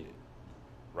try to get it,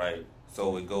 right?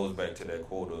 So it goes back to that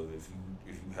quote of if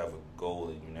you have a goal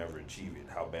and you never achieve it,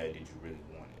 how bad did you really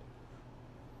want it?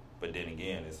 But then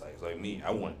again, it's like me,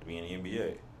 I wanted to be in the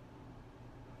NBA.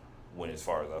 When as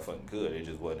far as I fucking could, it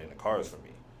just wasn't in the cards for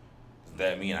me. Does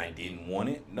that mean I didn't want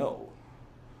it? No.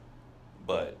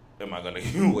 But am I gonna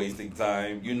keep wasting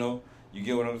time? You know, you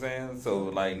get what I'm saying? So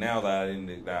like now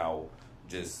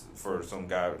just for some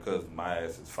guy, because my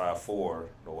ass is 5'4".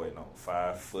 No wait, no,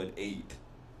 5'8".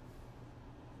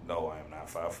 No, I am not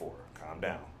 5'4". Calm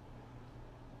down.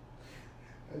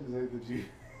 I just hate that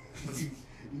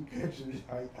you cut your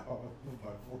height off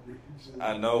by 4 inches.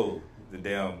 I know the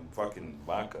damn fucking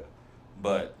vodka,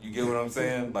 but you get what I'm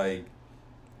saying? Like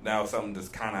now something that's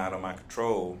kind of out of my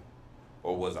control,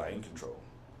 or was I in control?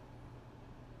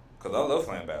 Because I love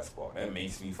playing basketball. That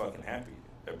makes me fucking happy.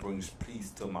 That brings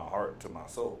peace to my heart, to my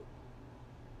soul.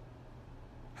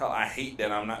 Hell, I hate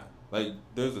that I'm not, like,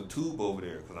 there's a tube over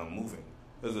there because I'm moving.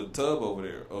 There's a tub over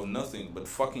there of nothing but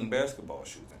fucking basketball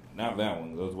shoes in it. Not that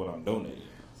one, that's what I'm donating.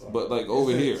 Sorry. But, like,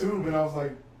 over here. Tube, and I was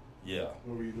like, yeah.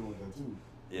 what were you doing with that tube?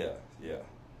 Yeah.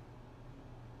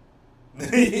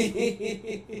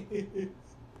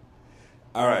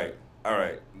 All right.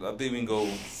 I think we can go.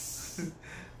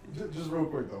 Just real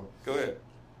quick, though. Go ahead.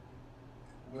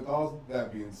 With all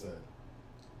that being said,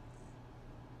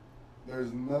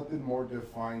 there's nothing more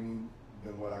defining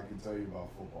than what I can tell you about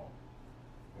football.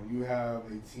 When you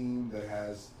have a team that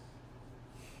has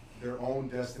their own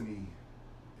destiny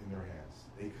in their hands,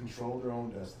 they control their own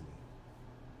destiny.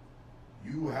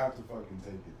 You have to fucking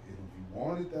take it. And if you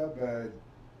want it that bad,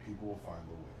 people will find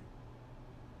a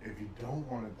way. If you don't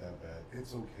want it that bad,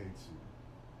 it's okay too.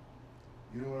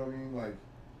 You know what I mean? Like,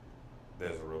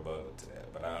 there's a rebuttal to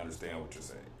that, but I understand what you're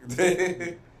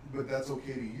saying. But that's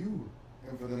okay to you,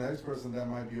 and for the next person, that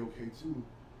might be okay too.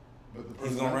 But the person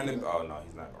He's gonna run it. Oh no,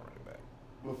 he's not gonna run it back.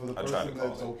 But for the person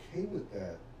that's okay with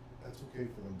that, that's okay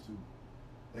for them too.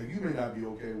 Like, you may not be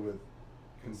okay with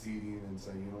conceding and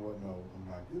saying, you know what, no, I'm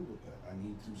not good with that. I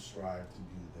need to strive to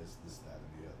do this, that,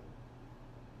 and the other.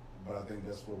 But I think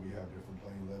that's where we have different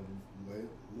playing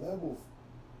level.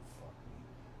 Fuck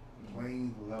me.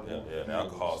 Playing level. Yeah, the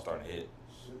alcohol's starting to hit.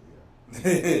 Shit,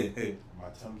 yeah. My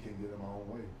tongue can't get in my own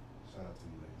way. Shout out to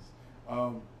you ladies.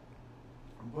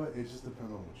 But it just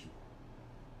depends on what you want.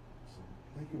 So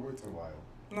make it worth your while.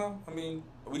 No, I mean,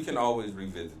 we can always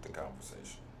revisit the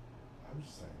conversation. I'm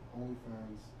just saying,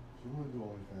 OnlyFans, if you want to do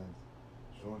OnlyFans,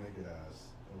 show a naked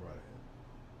ass, go right ahead.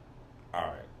 All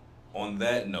right. On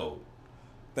that note,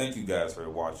 thank you guys for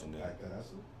watching that. Back that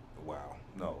ass up? Wow.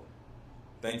 No.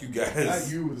 Thank you guys.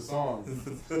 Not you with the song.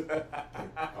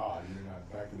 God, you're not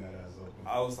backing that ass up.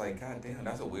 I was like, God damn,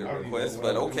 that's a weird I don't even request, know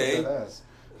but what to do with okay. that ass.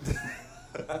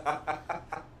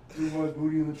 Too much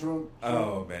booty in the trunk.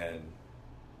 Oh, man.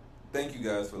 Thank you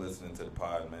guys for listening to the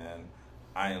pod, man.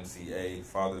 I am CA,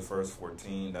 Father First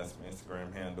 14. That's my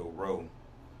Instagram handle, Ro.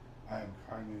 I am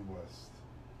Kanye West.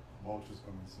 Vultures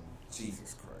coming soon.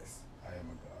 Jesus Christ. I am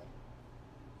a god.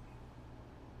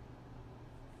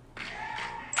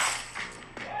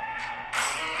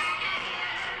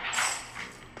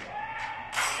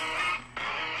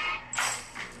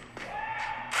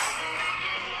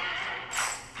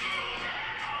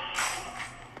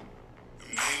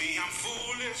 Maybe I'm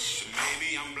foolish,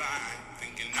 maybe I'm blind,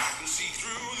 thinking I can see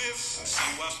through this and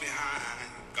see what's behind.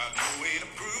 Got no way to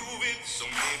prove it, so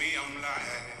maybe I'm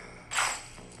lying.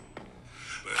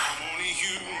 But I'm only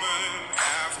human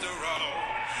after all.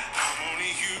 I'm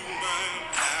only human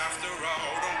after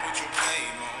all. Don't put your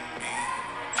blame on me.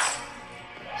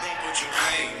 Don't put your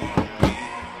blame on me.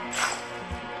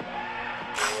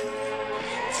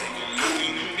 Take a look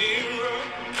in the mirror.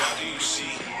 What do you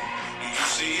see? Do you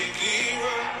see it clearer,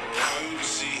 or are you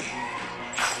deceived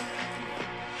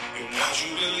in what you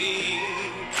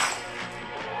believe?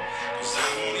 'Cause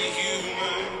I'm only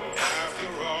human after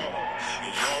all,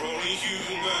 and you're only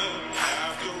human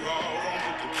after all. Don't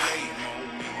put the blame on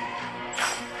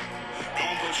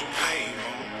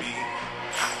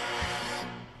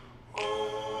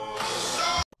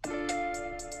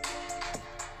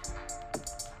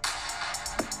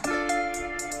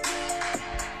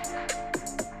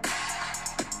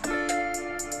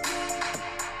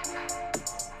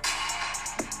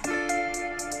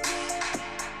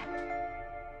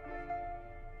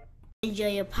Enjoy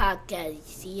your podcast.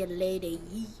 See you later.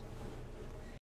 Yee.